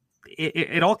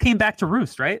 it all came back to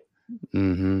roost, right?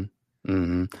 Mm-hmm.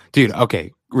 Mm-hmm. Dude,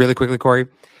 okay, really quickly, Corey.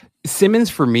 Simmons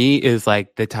for me is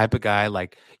like the type of guy,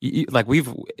 like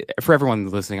for everyone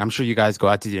listening, I'm sure you guys go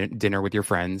out to dinner with your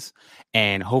friends,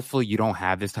 and hopefully you don't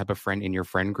have this type of friend in your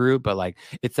friend group, but like,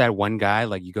 it's that one guy,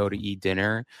 like, you go to eat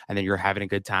dinner and then you're having a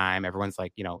good time. Everyone's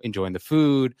like, enjoying the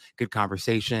food, good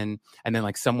conversation. And then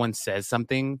like someone says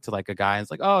something to like a guy, and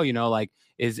it's like, oh, like,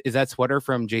 is that sweater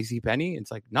from JCPenney? It's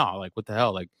like, no, like, what the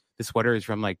hell? Like, the sweater is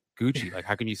from like Gucci. Like,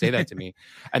 how can you say that to me?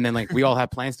 And then like, we all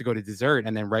have plans to go to dessert.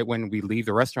 And then right when we leave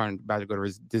the restaurant, about to go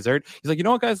to dessert, he's like, you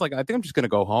know what, guys? Like, I think I'm just going to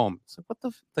go home. It's like, what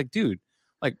the, like, dude,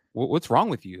 like, what's wrong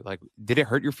with you? Like, did it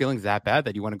hurt your feelings that bad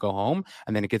that you want to go home?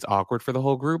 And then it gets awkward for the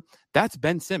whole group. That's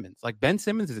Ben Simmons. Like, Ben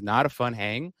Simmons is not a fun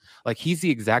hang. Like, he's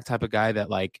the exact type of guy that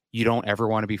like, you don't ever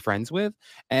want to be friends with.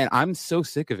 And I'm so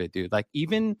sick of it, dude. Like,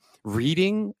 even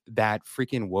reading that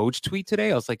freaking Woj tweet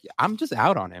today, I was like, I'm just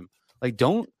out on him. Like,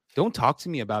 don't talk to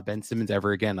me about Ben Simmons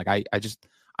ever again. Like,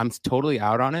 I'm totally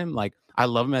out on him. Like, I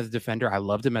love him as a defender. I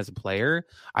loved him as a player.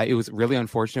 It was really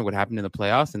unfortunate what happened in the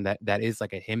playoffs, and that is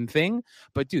like a him thing.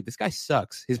 But dude, this guy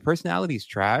sucks. His personality is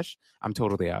trash. I'm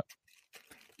totally out.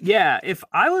 Yeah, if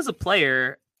I was a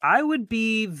player, I would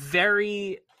be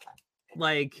very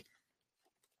like,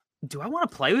 do I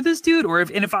want to play with this dude? Or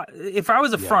if I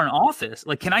was a front office,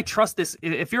 like, can I trust this?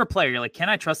 If you're a player, you're like, can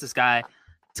I trust this guy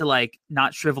to like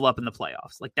not shrivel up in the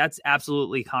playoffs? Like, that's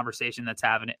absolutely a conversation that's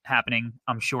happening,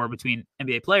 I'm sure, between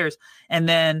NBA players. And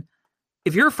then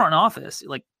if you're a front office,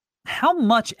 like, how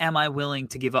much am I willing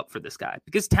to give up for this guy?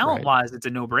 Because talent wise, it's a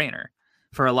no brainer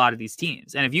for a lot of these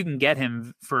teams. And if you can get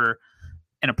him for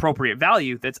an appropriate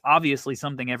value, that's obviously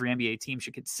something every NBA team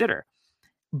should consider.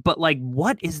 But like,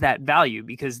 what is that value?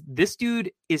 Because this dude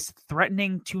is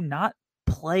threatening to not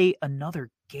play another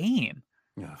game.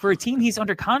 For a team he's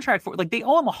under contract for. Like, they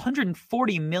owe him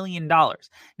 $140 million.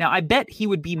 Now, I bet he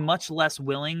would be much less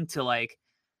willing to like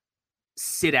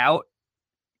sit out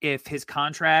if his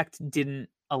contract didn't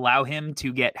allow him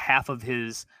to get half of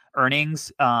his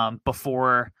earnings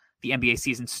before the NBA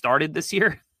season started this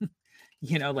year.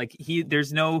 Like,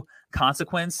 there's no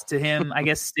consequence to him, I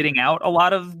guess, sitting out a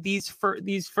lot of these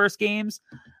first games.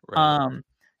 Right.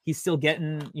 He's still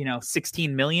getting,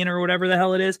 16 million or whatever the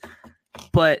hell it is.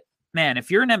 But man,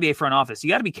 if you're an NBA front office, you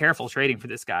got to be careful trading for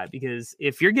this guy, because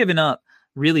if you're giving up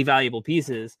really valuable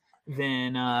pieces,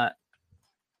 then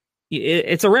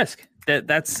it's a risk.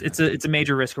 It's a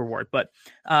major risk reward. But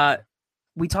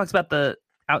we talked about the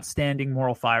outstanding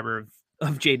moral fiber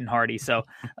of Jaden Hardy, so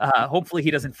hopefully he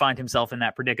doesn't find himself in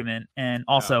that predicament. And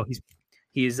also,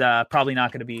 he's probably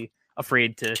not going to be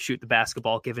afraid to shoot the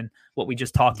basketball, given what we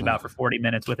just talked about for 40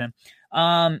 minutes with him.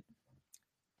 Off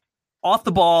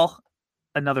the ball,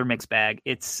 another mixed bag.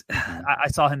 I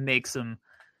saw him make some,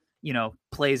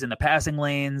 plays in the passing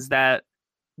lanes that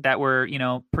were,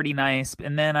 pretty nice.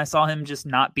 And then I saw him just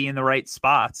not be in the right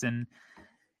spots. And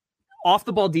off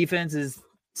the ball defense is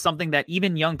something that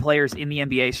even young players in the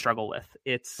NBA struggle with.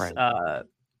 It's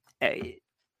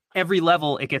every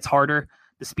level, it gets harder.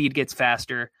 The speed gets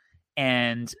faster.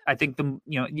 And I think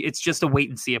it's just a wait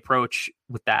and see approach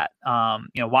with that.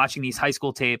 Watching these high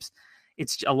school tapes,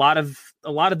 it's a lot of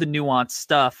the nuanced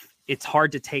stuff. It's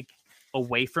hard to take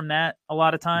away from that a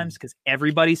lot of times, because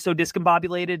everybody's so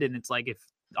discombobulated. And it's like, if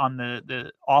on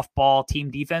the off ball team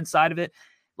defense side of it,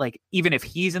 like, even if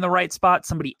he's in the right spot,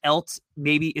 somebody else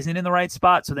maybe isn't in the right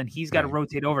spot. So then he's got to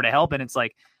rotate over to help. And it's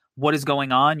like, what is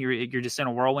going on? You're just in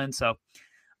a whirlwind. So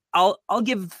I'll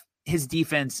give his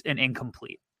defense an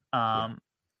incomplete.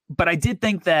 But I did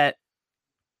think that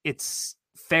it's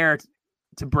fair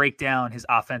to break down his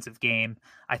offensive game.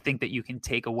 I think that you can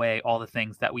take away all the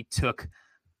things that we took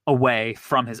away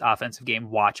from his offensive game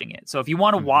watching it. So if you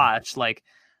want to watch like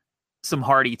some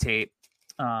Hardy tape,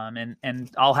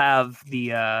 and I'll have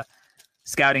the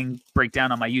scouting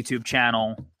breakdown on my YouTube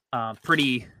channel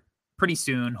pretty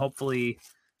soon, hopefully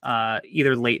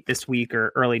either late this week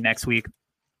or early next week.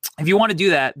 If you want to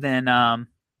do that, then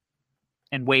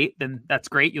and wait, then that's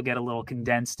great. You'll get a little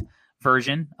condensed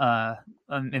version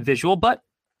and visual, but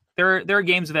there are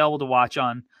games available to watch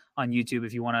on YouTube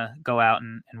if you want to go out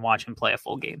and watch him play a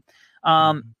full game.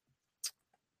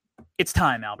 It's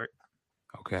time, Albert.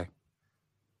 Okay.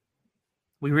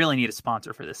 We really need a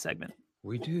sponsor for this segment.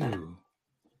 We do.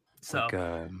 So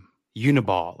like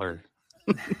Uniball or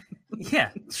yeah,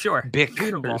 sure. Bic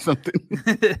Uniball. or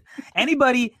something.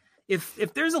 Anybody, if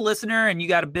there's a listener and you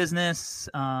got a business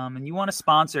and you want to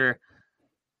sponsor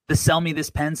the Sell Me This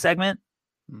Pen segment,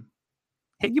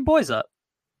 hit your boys up.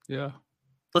 Yeah.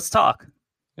 Let's talk.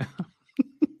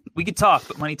 We could talk,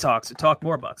 but money talks. So talk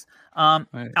more bucks.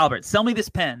 Right. Albert, sell me this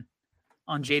pen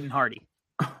on Jaden Hardy.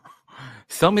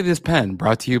 Sell Me This Pen,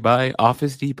 brought to you by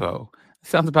Office Depot.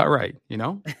 Sounds about right, you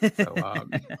know? So,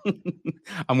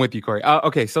 I'm with you, Corey.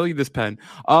 Okay, sell you this pen.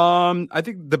 I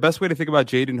think the best way to think about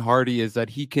Jaden Hardy is that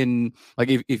he can, like,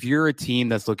 if you're a team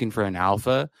that's looking for an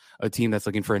alpha, a team that's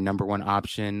looking for a number one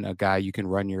option, a guy you can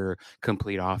run your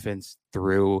complete offense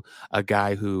through, a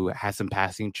guy who has some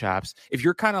passing chops. If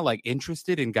you're kind of like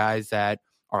interested in guys that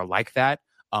are like that,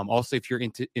 also, if you're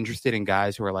interested in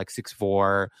guys who are like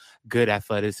 6'4", good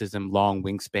athleticism, long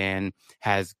wingspan,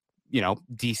 has, you know,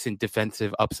 decent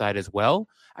defensive upside as well,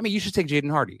 I mean, you should take Jaden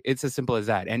Hardy. It's as simple as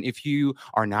that. And if you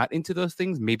are not into those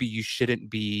things, maybe you shouldn't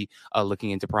be looking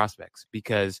into prospects,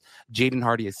 because Jaden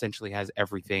Hardy essentially has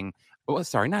everything. Well,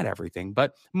 sorry, not everything,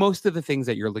 but most of the things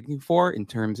that you're looking for in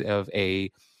terms of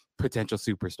a potential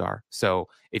superstar. So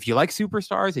if you like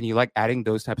superstars and you like adding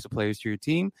those types of players to your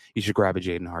team, you should grab a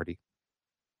Jaden Hardy.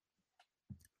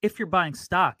 If you're buying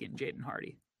stock in Jaden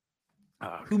Hardy,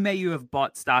 who may you have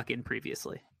bought stock in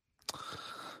previously?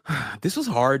 This was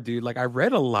hard, dude. Like, I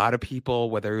read a lot of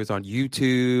people, whether it was on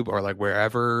YouTube or like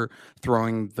wherever,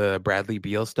 throwing the Bradley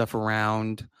Beal stuff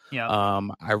around. Yeah.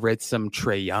 I read some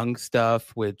Trae Young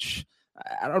stuff, which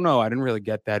I don't know. I didn't really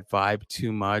get that vibe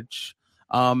too much.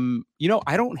 You know,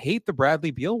 I don't hate the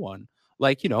Bradley Beal one.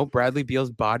 Like, you know, Bradley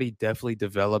Beal's body definitely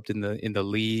developed in the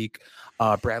league.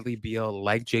 Bradley Beal,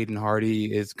 like Jaden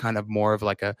Hardy, is kind of more of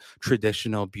like a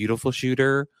traditional beautiful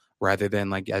shooter rather than,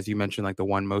 like, as you mentioned, like the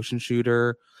one motion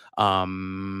shooter. You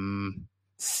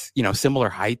know, similar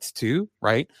heights too,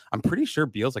 right? I'm pretty sure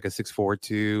Beal's like a 6'4"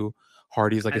 too.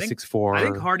 Hardy's like a 6'4". I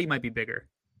think Hardy might be bigger.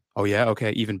 Oh yeah,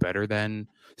 okay, even better then.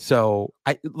 So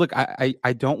I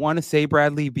don't want to say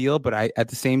Bradley Beal, but I at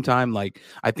the same time, like,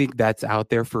 I think that's out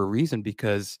there for a reason,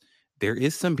 because there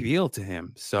is some Beal to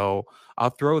him. So I'll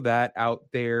throw that out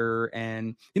there.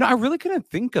 And, you know, I really couldn't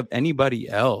think of anybody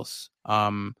else.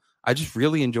 I just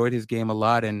really enjoyed his game a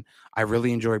lot, and I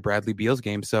really enjoy Bradley Beal's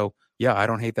game. So yeah, I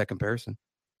don't hate that comparison.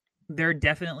 There are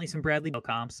definitely some Bradley Beal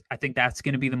comps. I think that's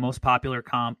going to be the most popular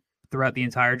comp throughout the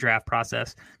entire draft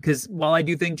process. Because while I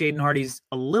do think Jaden Hardy's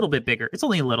a little bit bigger, it's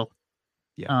only a little.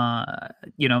 Yeah.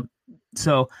 You know,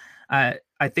 so I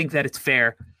think that it's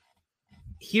fair.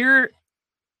 Here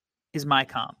is my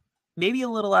comp. Maybe a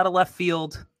little out of left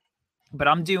field, but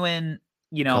I'm doing,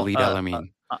 you know, Khalid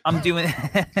El-Amin. I'm doing.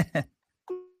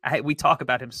 We talk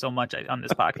about him so much on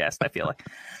this podcast. I feel like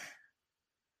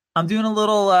I'm doing a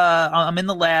little. I'm in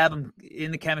the lab. I'm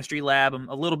in the chemistry lab. I'm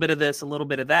a little bit of this, a little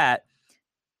bit of that.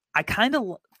 I kind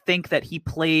of think that he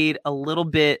played a little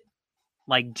bit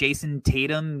like Jason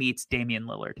Tatum meets Damian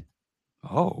Lillard.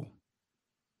 Oh.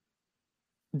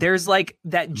 There's like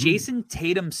that Jason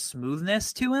Tatum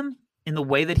smoothness to him in the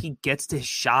way that he gets to his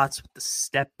shots with the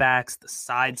step backs, the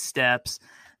side steps,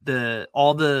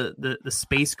 all the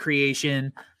space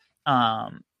creation.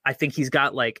 I think he's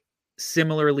got like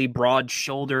similarly broad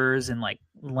shoulders and like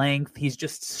length. He's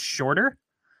just shorter,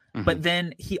 but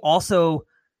then he also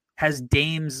has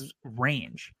Dame's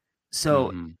range.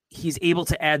 So he's able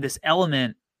to add this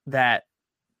element that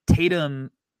Tatum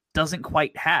doesn't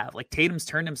quite have. Like, Tatum's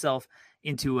turned himself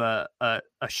into a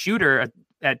shooter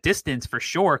at distance for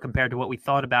sure, compared to what we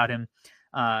thought about him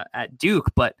at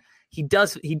Duke, but he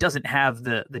doesn't have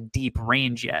the deep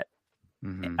range yet.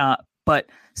 But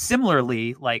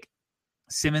similarly, like,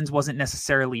 Simmons wasn't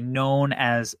necessarily known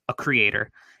as a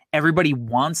creator. Everybody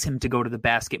wants him to go to the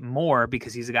basket more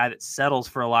because he's a guy that settles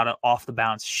for a lot of off the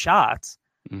bounce shots.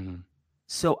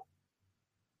 So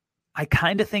I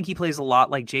kind of think he plays a lot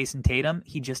like Jason Tatum.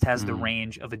 He just has the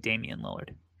range of a Damian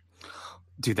Lillard.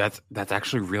 Dude, that's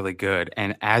actually really good.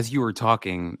 And as you were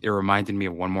talking, it reminded me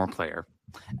of one more player.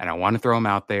 And I want to throw him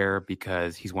out there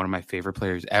because he's one of my favorite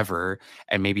players ever.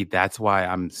 And maybe that's why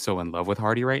I'm so in love with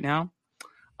Hardy right now.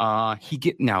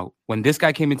 Now, when this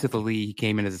guy came into the league, he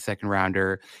came in as a second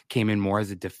rounder, came in more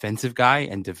as a defensive guy,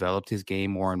 and developed his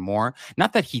game more and more.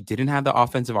 Not that he didn't have the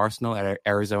offensive arsenal at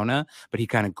Arizona, but he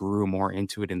kind of grew more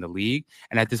into it in the league.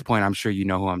 And at this point, I'm sure you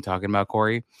know who I'm talking about,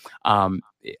 Corey. I'm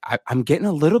getting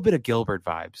a little bit of Gilbert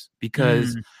vibes,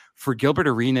 because for Gilbert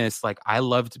Arenas, like, I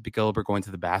loved Gilbert going to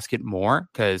the basket more,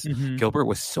 because Gilbert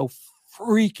was so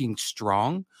freaking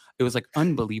strong. It was like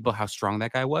unbelievable how strong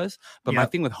that guy was. But my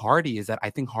thing with Hardy is that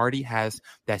I think Hardy has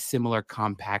that similar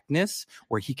compactness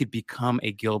where he could become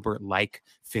a Gilbert-like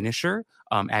finisher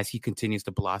as he continues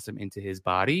to blossom into his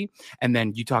body. And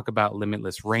then you talk about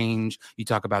limitless range. You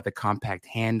talk about the compact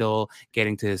handle,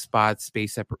 getting to his spots,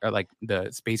 like the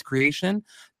space creation.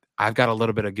 I've got a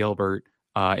little bit of Gilbert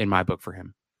in my book for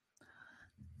him.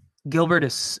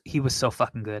 Gilbert he was so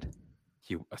fucking good.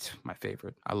 He was my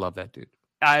favorite. I love that dude.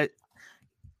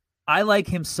 I like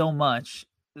him so much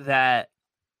that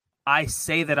I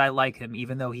say that I like him,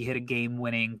 even though he hit a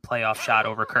game-winning playoff shot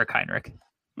over Kirk Heinrich,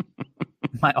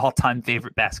 my all-time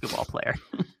favorite basketball player.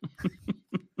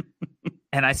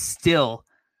 And I still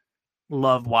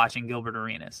love watching Gilbert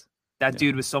Arenas. That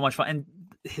dude was so much fun. And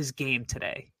his game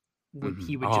today,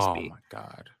 he would just be. Oh, my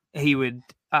God. He would,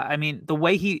 I mean, the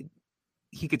way he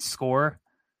could score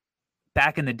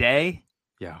back in the day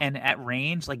and at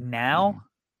range, like now,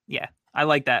 I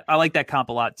like that. I like that comp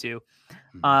a lot too.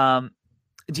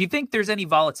 Do you think there's any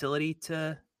volatility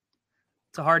to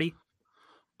Hardy?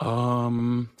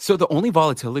 So the only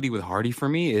volatility with Hardy for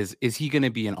me is he going to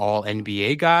be an all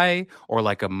NBA guy or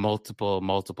like a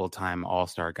multiple time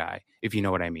all-star guy, if you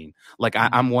know what I mean? Like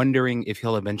I'm wondering if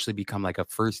he'll eventually become like a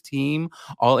first team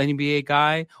all NBA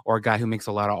guy or a guy who makes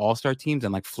a lot of all-star teams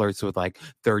and like flirts with like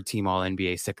third team all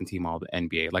NBA, second team all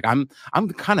NBA. Like I'm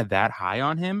kind of that high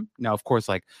on him. Now, of course,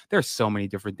 like there's so many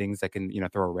different things that can,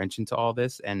 throw a wrench into all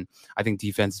this. And I think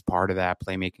defense is part of that.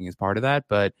 Playmaking is part of that.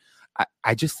 But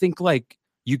I just think like,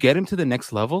 you get him to the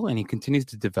next level and he continues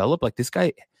to develop. Like this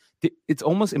guy, it's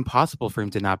almost impossible for him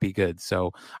to not be good.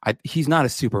 So he's not a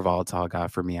super volatile guy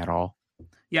for me at all.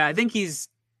 Yeah, I think he's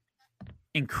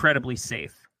incredibly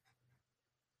safe.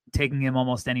 Taking him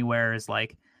almost anywhere is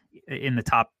like in the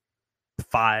top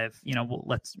 5.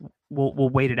 We'll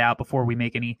wait it out before we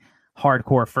make any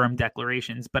hardcore firm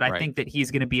declarations. But I think that he's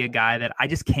going to be a guy that I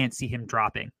just can't see him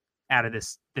dropping out of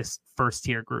this first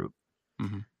tier group.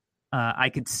 Mm-hmm. I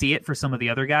could see it for some of the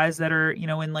other guys that are,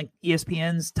 in like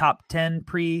ESPN's top 10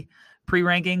 pre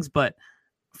rankings, but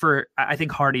I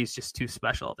think Hardy is just too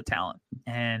special of a talent.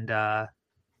 And I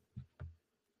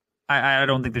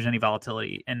don't think there's any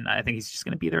volatility, and I think he's just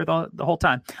going to be there the whole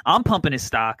time. I'm pumping his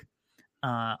stock.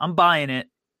 I'm buying it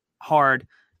hard.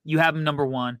 You have him number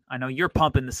 1. I know you're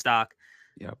pumping the stock.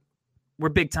 Yep. We're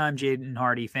big time Jaden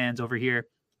Hardy fans over here.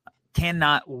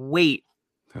 Cannot wait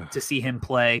to see him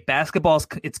play. Basketball's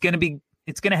it's going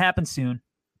to happen soon.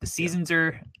 The seasons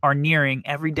are nearing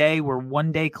every day. We're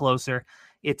one day closer.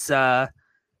 It's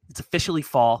officially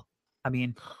fall. I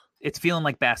mean, it's feeling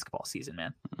like basketball season,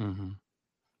 man.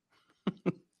 Mm-hmm.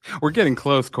 We're getting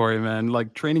close, Corey, man.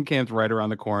 Like training camp's right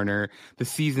around the corner. The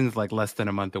season's like less than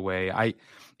a month away.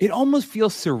 It almost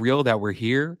feels surreal that we're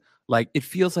here. Like it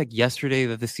feels like yesterday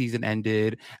that the season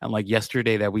ended and like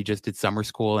yesterday that we just did summer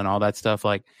school and all that stuff.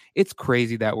 Like it's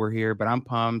crazy that we're here, but I'm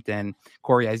pumped. And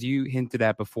Corey, as you hinted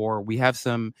at before, we have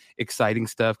some exciting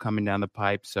stuff coming down the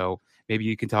pipe. So maybe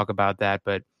you can talk about that,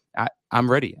 but I'm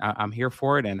ready. I'm here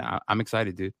for it. And I'm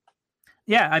excited, dude.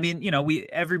 Yeah. I mean,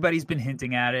 everybody's been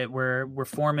hinting at it. We're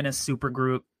forming a super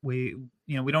group. We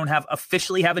don't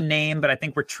officially have a name, but I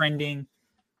think we're trending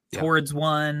towards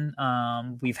one.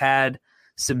 We've had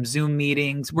some Zoom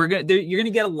meetings. You're going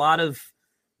to get a lot of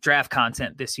draft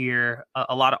content this year,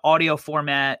 a lot of audio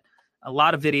format, a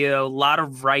lot of video, a lot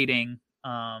of writing,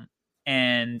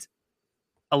 and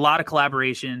a lot of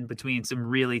collaboration between some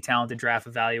really talented draft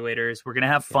evaluators. We're going to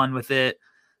have fun with it.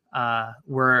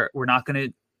 We're not going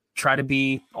to try to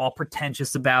be all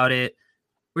pretentious about it.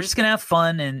 We're just going to have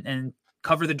fun and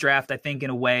cover the draft, I think,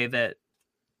 in a way that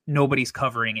nobody's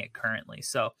covering it currently.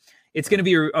 So it's going to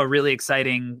be a really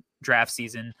exciting draft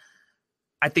season.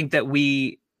 I think that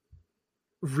we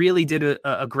really did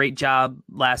a great job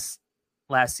last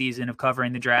season of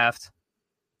covering the draft,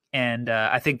 and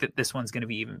I think that this one's going to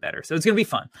be even better. So it's going to be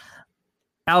fun.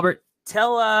 Albert,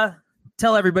 tell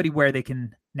everybody where they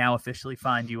can now officially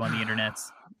find you on the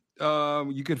internets.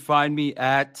 You could find me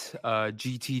at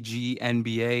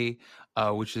GTGNBA,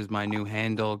 which is my new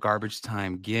handle. Garbage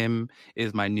Time Gim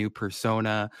is my new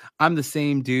persona. I'm the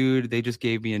same dude. They just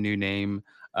gave me a new name.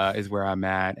 Is where I'm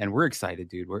at, and we're excited,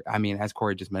 dude. As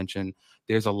Corey just mentioned,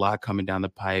 there's a lot coming down the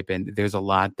pipe, and there's a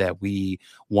lot that we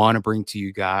want to bring to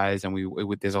you guys, and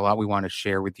there's a lot we want to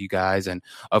share with you guys, and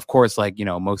of course, like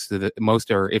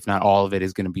most or if not all of it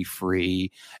is going to be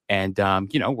free, and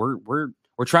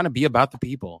we're trying to be about the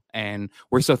people, and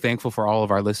we're so thankful for all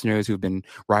of our listeners who've been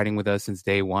riding with us since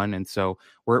day one, and so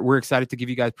we're excited to give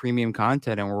you guys premium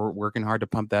content, and we're working hard to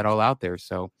pump that all out there.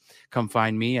 So come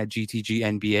find me at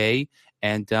GTGNBA.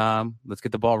 And let's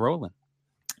get the ball rolling.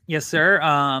 Yes,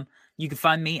 sir. You can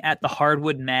find me at the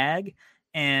Hardwood Mag,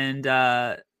 and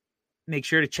make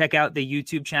sure to check out the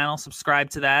YouTube channel.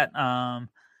 Subscribe to that.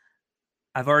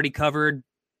 I've already covered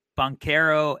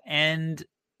Boncaro and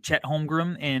Chet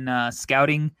Holmgren in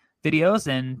scouting videos,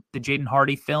 and the Jaden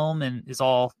Hardy film and is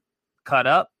all cut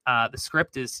up. The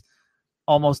script is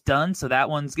almost done, so that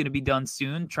one's going to be done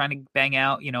soon. Trying to bang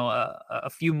out, a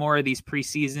few more of these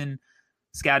preseason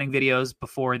scouting videos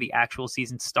before the actual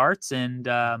season starts. And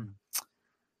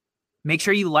make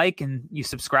sure you like and you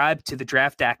subscribe to the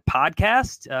Draft Act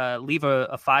podcast. Leave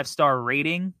a 5-star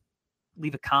rating.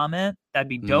 Leave a comment. That'd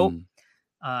be dope.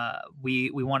 We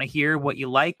want to hear what you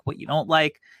like, what you don't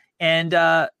like. And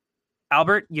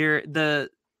Albert, the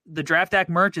Draft Act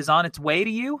merch is on its way to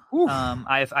you.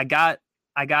 I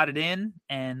got it in,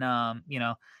 and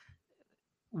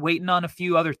waiting on a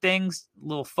few other things,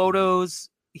 little photos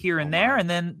here and there, and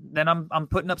then I'm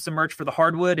putting up some merch for the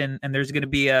Hardwood, and there's going to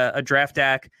be a Draft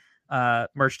Act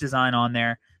merch design on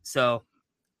there. So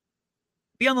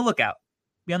be on the lookout.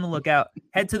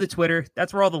 Head to the Twitter.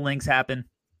 That's where all the links happen.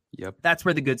 Yep. That's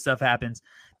where the good stuff happens.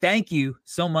 Thank you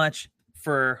so much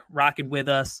for rocking with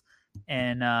us.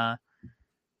 And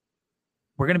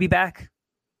we're going to be back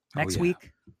next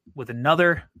week with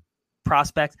another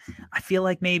prospect. I feel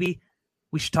like maybe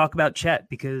we should talk about Chet,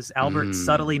 because Albert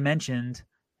subtly mentioned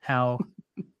how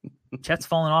Chet's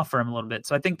fallen off for him a little bit.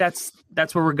 So I think that's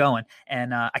where we're going.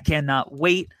 And I cannot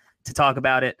wait to talk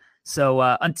about it. So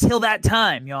until that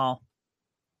time, y'all,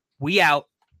 we out.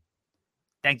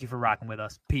 Thank you for rocking with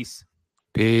us. Peace.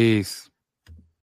 Peace.